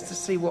just to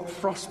see what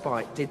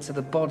frostbite did to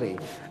the body.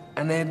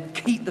 And then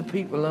keep the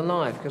people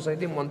alive because they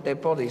didn't want their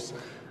bodies.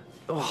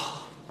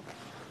 Oh,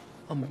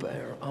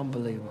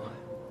 unbelievable.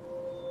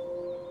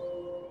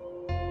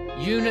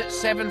 Unit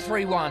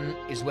 731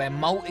 is where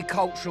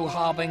multicultural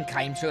Harbin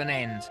came to an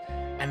end,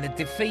 and the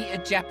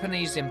defeated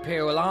Japanese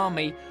Imperial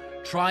Army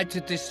tried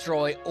to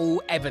destroy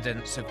all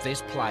evidence of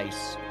this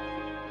place.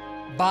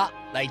 But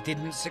they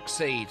didn't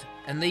succeed,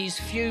 and these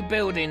few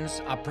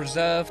buildings are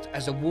preserved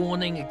as a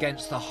warning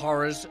against the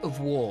horrors of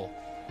war.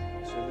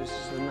 So this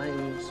is the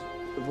names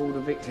of all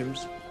the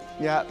victims?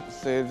 Yeah,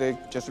 so they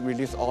just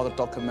released all the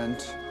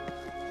documents,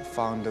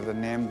 found the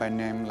name by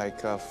name,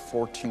 like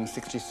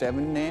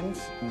 1467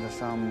 names, and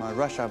some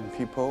Russian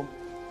people.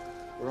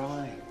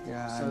 Right.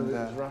 Yeah. So and,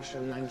 there's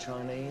Russian and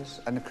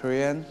Chinese? And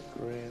Korean.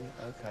 Korean,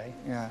 okay.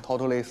 Yeah,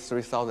 totally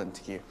 3,000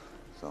 here.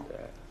 So,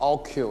 yeah. All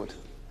killed.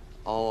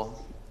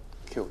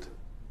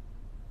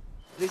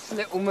 This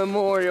little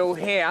memorial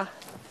here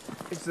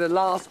is the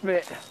last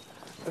bit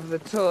of the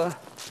tour.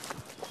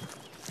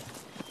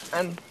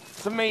 And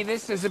to me,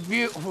 this is a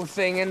beautiful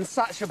thing and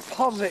such a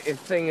positive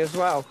thing as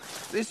well.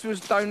 This was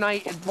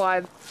donated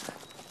by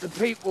the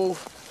people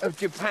of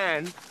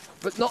Japan,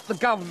 but not the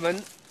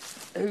government,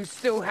 who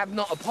still have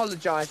not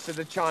apologised to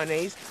the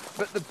Chinese,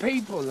 but the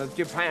people of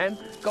Japan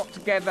got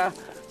together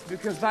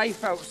because they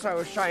felt so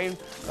ashamed.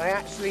 They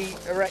actually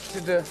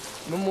erected a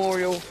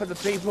memorial for the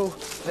people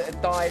that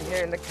had died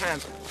here in the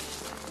camp.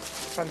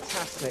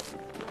 Fantastic.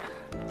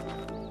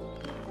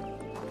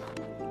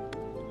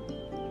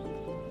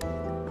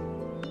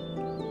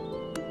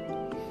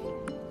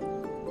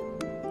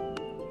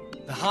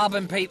 The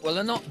Harbin people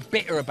are not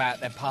bitter about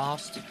their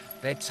past.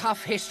 Their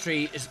tough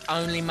history has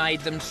only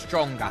made them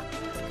stronger.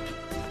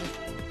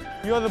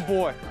 You're the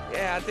boy.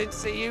 Yeah, I did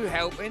see you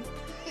helping.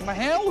 My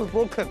hand was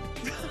broken.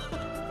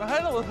 My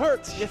hand was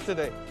hurt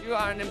yesterday. You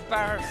are an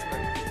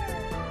embarrassment.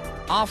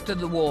 After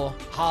the war,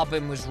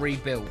 Harbin was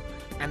rebuilt,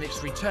 and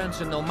its return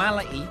to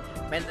normality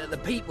meant that the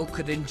people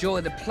could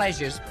enjoy the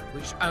pleasures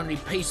which only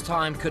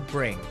peacetime could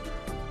bring.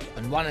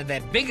 And one of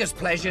their biggest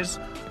pleasures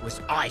was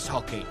ice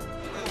hockey.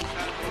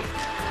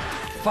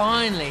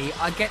 Finally,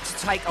 I get to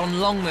take on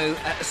Long Moo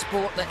at a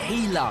sport that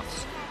he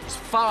loves. It's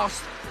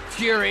fast,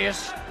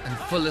 furious, and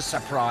full of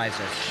surprises.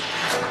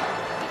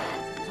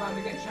 Time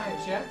to get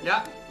changed, yeah?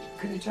 Yeah.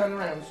 Can you turn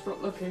around?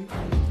 Stop looking.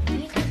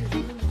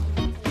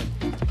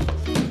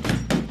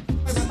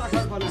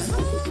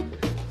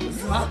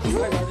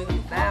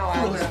 Now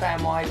I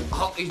understand why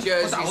hockey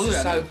jerseys are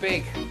so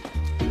big.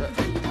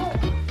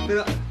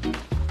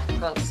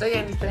 Can't see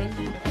anything.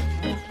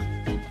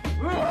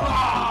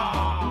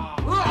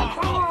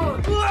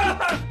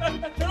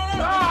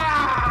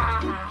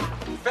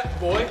 Fat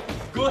boy,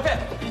 go ahead.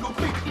 Go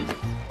quick.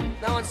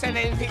 No one said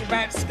anything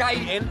about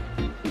skating.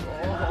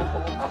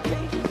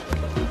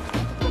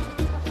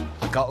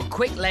 I got a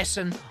quick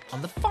lesson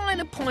on the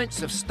finer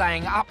points of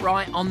staying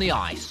upright on the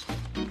ice.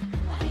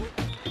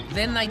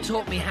 Then they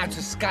taught me how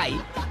to skate,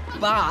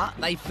 but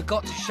they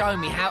forgot to show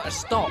me how to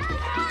stop.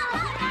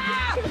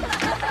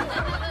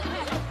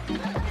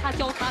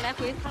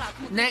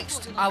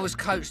 Next, I was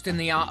coached in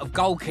the art of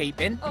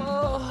goalkeeping.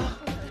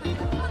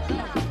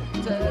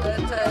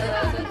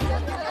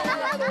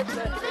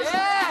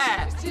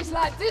 Yeah, it's just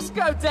like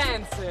disco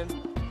dancing.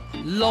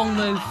 Long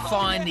Moo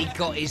finally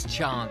got his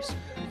chance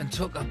and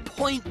took a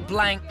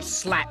point-blank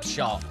slap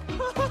shot.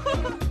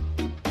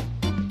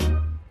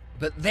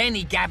 But then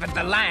he gathered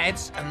the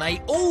lads and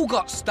they all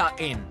got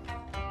stuck in.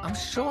 I'm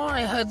sure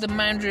I heard the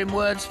Mandarin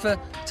words for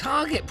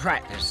target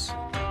practice.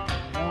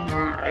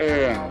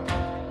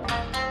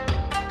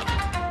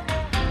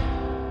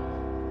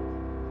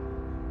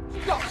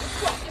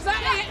 Is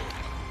that it?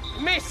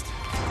 Missed!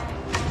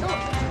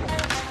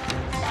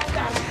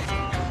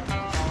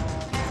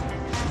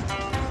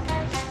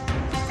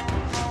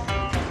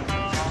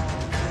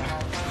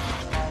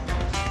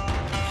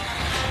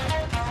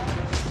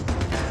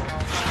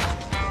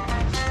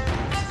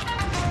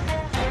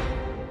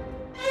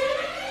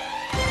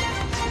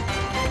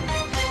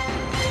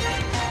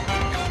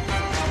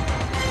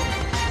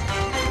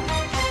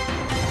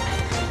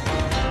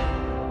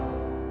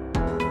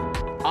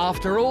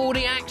 After all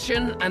the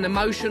action and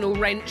emotional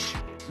wrench,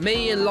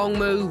 me and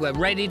Longmu were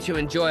ready to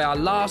enjoy our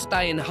last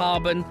day in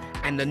Harbin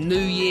and the New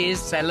Year's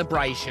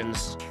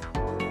celebrations.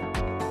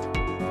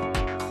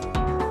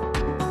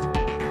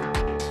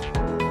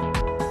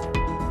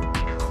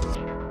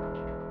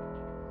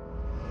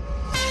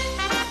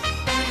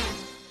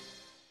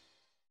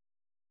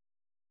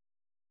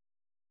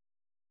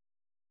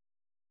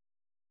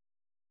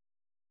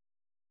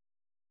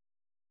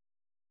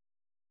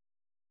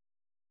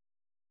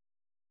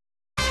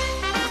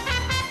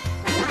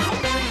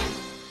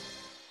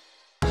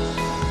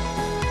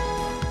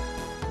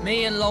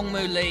 Me and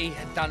Longmu Lee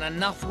had done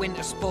enough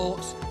winter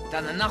sports,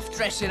 done enough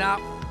dressing up.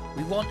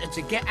 We wanted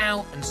to get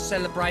out and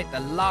celebrate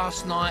the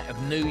last night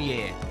of New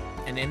Year.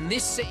 And in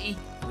this city,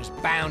 it was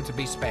bound to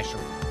be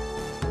special.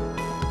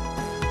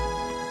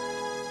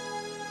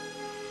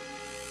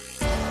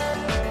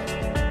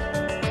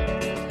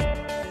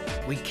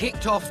 We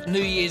kicked off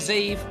New Year's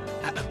Eve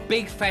at a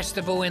big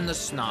festival in the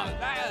snow.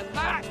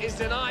 That is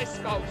an ice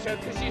sculpture,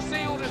 because you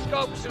see all the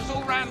sculptures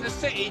all around the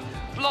city,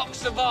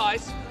 blocks of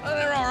ice, and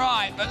they're all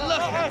right, but look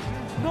at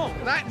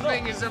that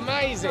thing is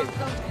amazing.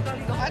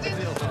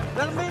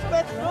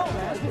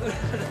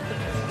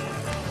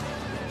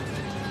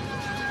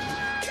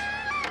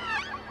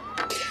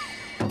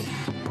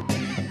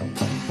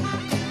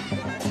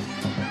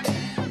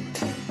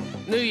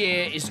 New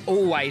Year is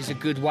always a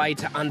good way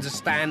to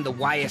understand the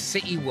way a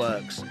city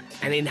works,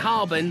 and in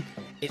Harbin,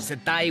 it's a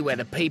day where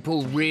the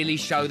people really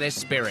show their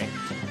spirit.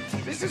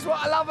 This is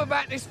what I love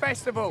about this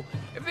festival.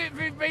 If it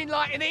had been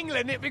like in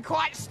England, it'd be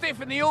quite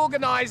stiff, and the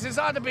organisers,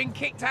 I'd have been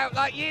kicked out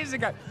like years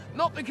ago.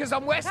 Not because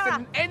I'm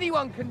Western,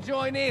 anyone can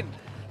join in.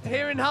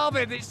 Here in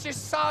Harbin, it's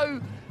just so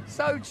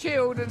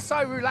chilled and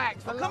so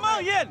relaxed. Oh, come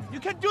on, Ian,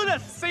 you can do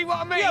this. See what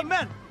I mean? Yeah,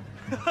 man.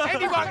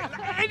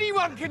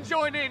 anyone can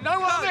join in. Know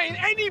what I mean?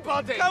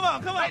 Anybody. Come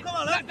on.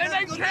 They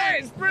don't care.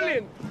 It's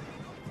brilliant.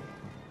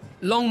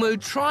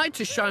 Longmu tried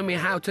to show me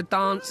how to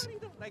dance,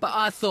 but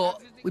I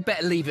thought we'd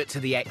better leave it to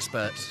the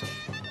experts.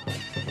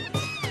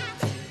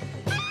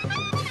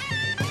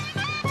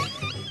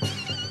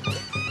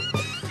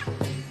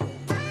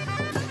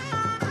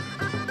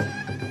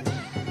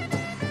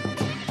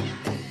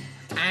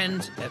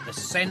 And at the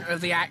centre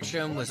of the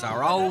action was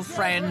our old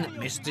friend,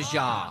 Mr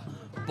Zha,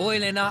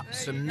 boiling up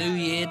some New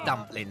Year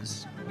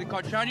dumplings. We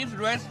call Chinese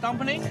rice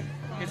dumpling.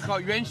 It's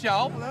called yuan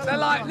xiao. They're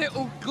like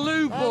little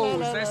glue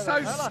balls. They're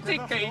so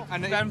sticky.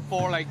 And then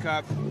for like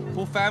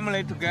whole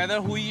family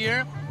together, whole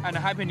year, and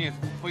happiness.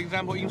 For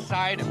example,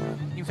 inside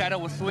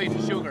our sweet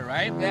sugar,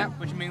 right? Yeah.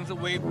 Which means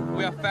we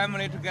are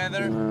family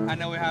together,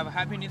 and we have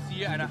happiness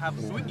year and have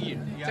sweet year.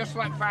 Yeah. Just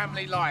like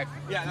family life.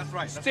 Yeah, that's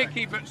right.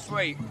 Sticky but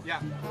sweet.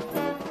 Yeah.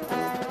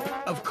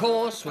 Of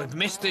course, with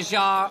Mr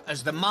Zha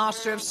as the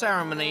master of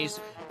ceremonies,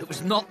 it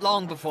was not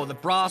long before the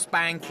brass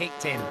band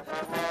kicked in.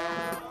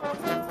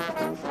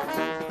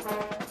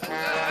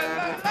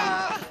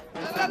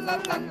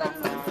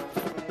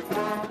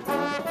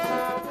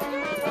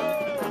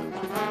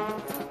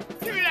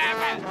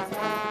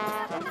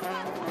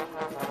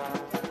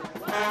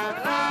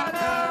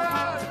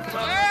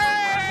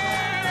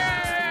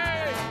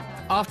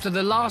 After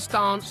the last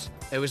dance,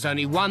 there was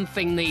only one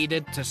thing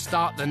needed to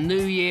start the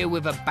new year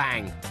with a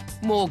bang.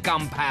 More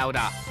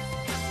gunpowder.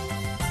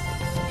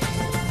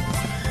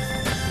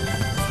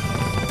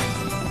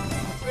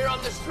 We're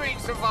on the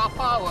streets of our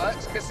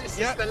fireworks because this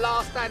is the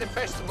last day of the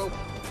festival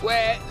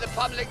where the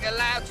public are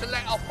allowed to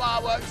let off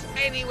fireworks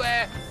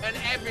anywhere and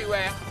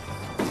everywhere.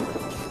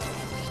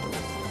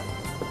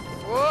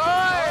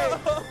 Whoa!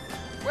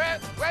 Where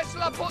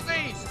shall I put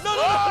these?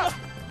 No.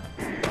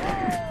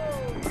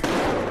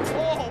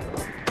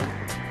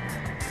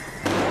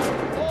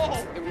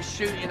 It was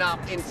shooting up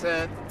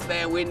into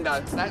their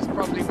window. That's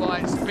probably why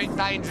it's a bit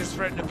dangerous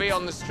for it to be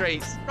on the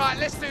streets. Right,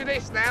 let's do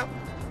this now.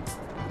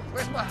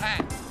 Where's my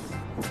hat?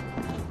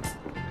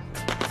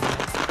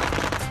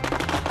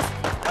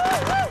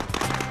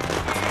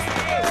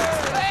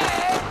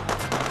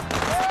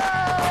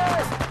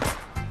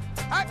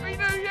 Happy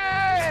New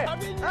Year!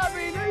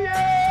 Happy New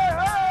Year!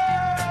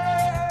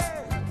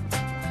 Hey!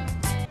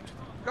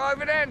 Go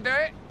over there and do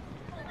it.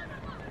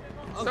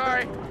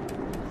 Okay.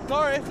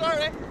 Sorry.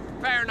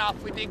 Fair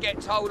enough, we did get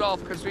told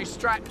off because we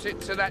strapped it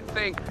to that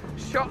thing.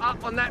 Shot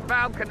up on that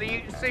balcony,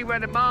 you can see where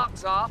the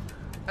marks are,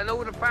 and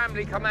all the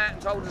family come out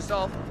and told us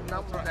off.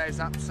 No one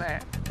there's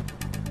upset.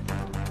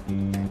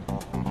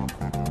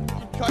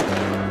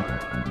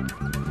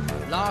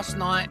 Last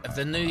night of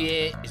the new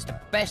year is the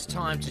best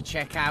time to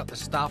check out the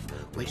stuff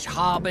which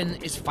Harbin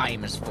is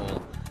famous for.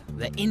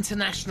 The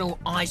International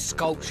Ice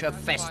Sculpture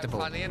Festival.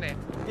 Quite funny, isn't it?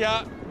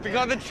 Yeah,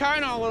 because the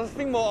China was a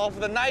symbol of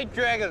the night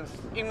dragons.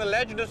 In the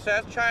legend it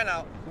says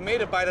China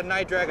made by the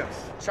night dragons.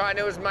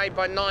 China was made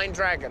by 9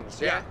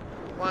 dragons, yeah?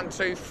 1,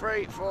 2,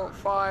 3, 4,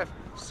 5,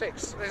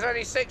 6. There's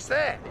only 6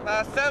 there.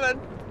 7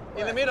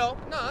 in the middle.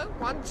 No,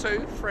 1,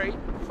 2, 3,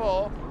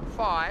 4,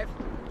 5,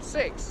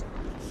 6.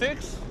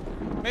 6.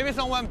 Maybe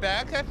someone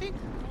back, I think.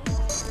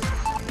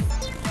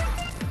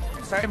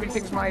 So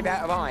everything's made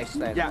out of ice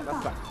then? Yeah,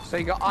 that's right. So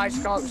you got ice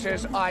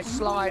sculptures, ice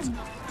slides,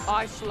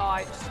 ice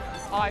lights,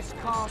 ice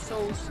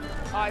castles,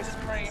 ice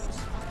creams.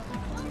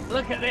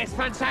 Look at this,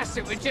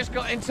 fantastic. We've just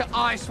got into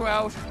Ice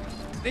World.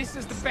 This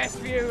is the best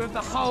view of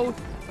the whole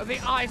of the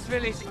ice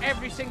village.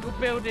 Every single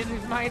building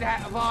is made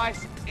out of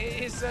ice.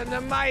 It is an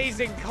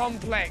amazing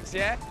complex,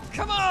 yeah?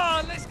 Come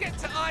on, let's get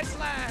to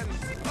Iceland.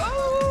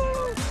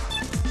 Ooh!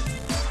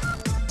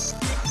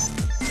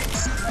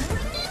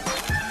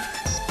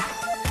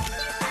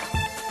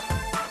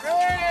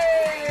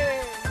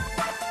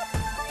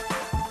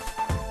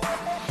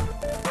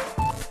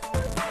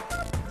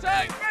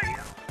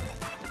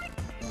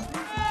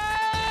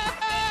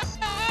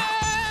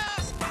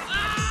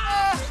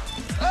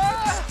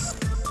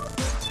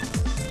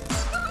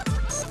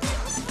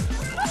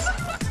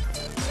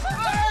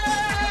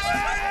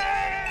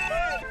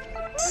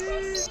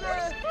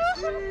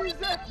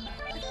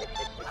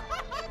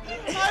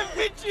 I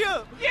beat you!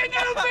 You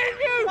never beat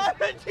you! I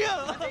beat you!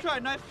 Nice try,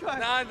 nice try.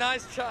 No,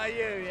 nice try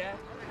you, yeah?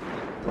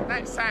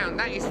 That sound,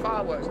 that is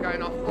fireworks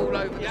going off all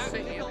over the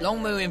city.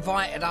 Longmu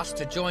invited us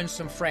to join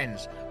some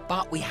friends,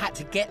 but we had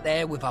to get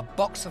there with a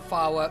box of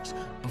fireworks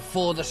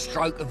before the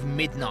stroke of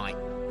midnight.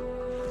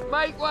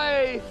 Make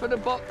way for the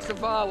box of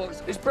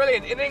fireworks. It's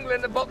brilliant. In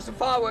England, the box of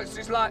fireworks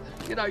is like,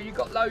 you know, you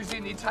got loads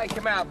in, you take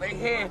them out. But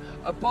here,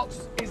 a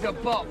box is a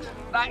box.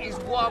 That is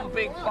one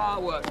big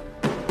firework.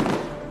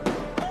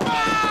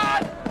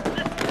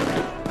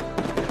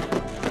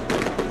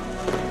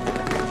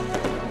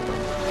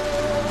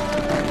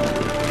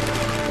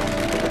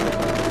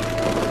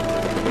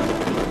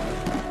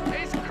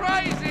 It's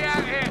crazy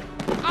out here.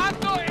 I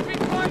thought it'd be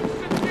quite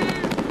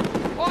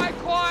subdued, quite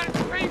quiet,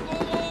 people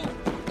all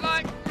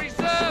like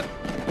reserved,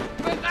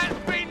 but that's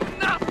been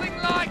nothing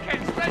like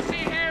it, especially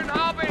here in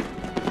Harbin.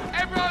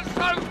 Everyone's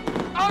so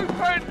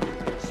open,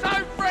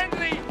 so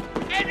friendly,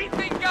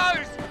 anything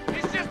goes.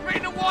 It's just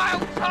been a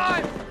wild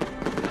time.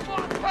 And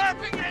what a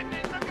perfect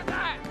ending, look at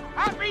that.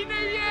 Happy New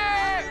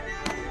Year!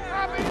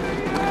 Happy New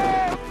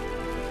Year!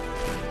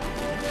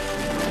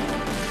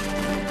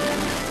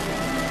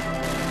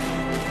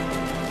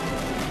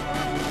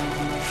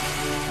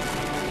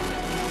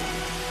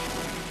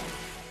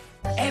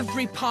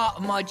 Every part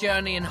of my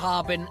journey in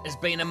Harbin has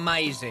been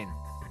amazing.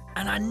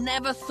 And I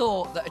never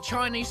thought that a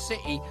Chinese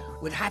city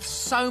would have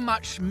so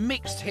much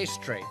mixed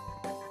history.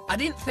 I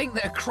didn't think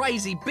that a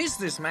crazy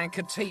businessman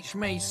could teach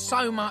me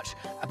so much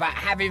about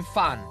having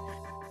fun.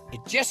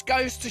 It just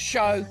goes to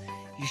show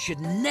you should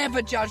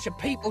never judge a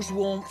people's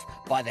warmth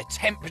by the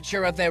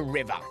temperature of their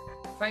river.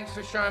 Thanks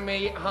for showing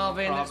me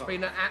Harbin. It's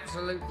been an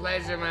absolute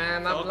pleasure,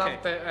 man. I've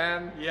loved it.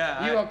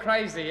 Yeah. You are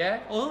crazy,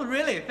 yeah? Oh,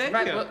 really?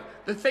 Thank you. Look,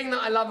 the thing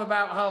that I love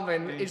about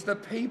Harbin is the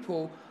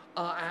people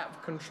are out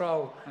of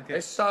control.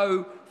 They're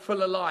so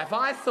full of life.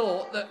 I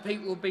thought that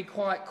people would be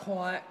quite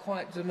quiet,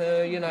 quite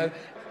demure, you know,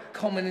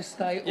 communist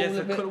state, all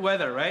of it. Good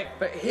weather, right?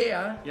 But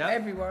here,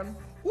 everyone,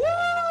 woo!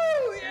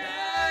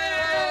 Yeah!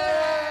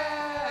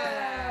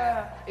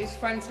 It's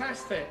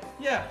fantastic.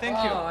 Yeah, thank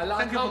you.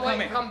 I can't wait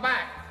to come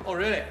back. Oh,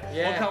 really?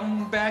 Yeah. We'll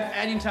come back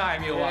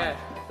anytime you want.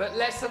 But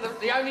less of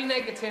the only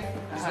negative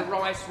is the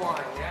rice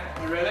wine,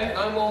 yeah? Really?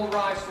 No more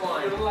rice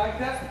wine. You don't like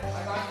that?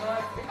 I don't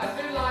like it. I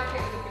do like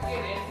it.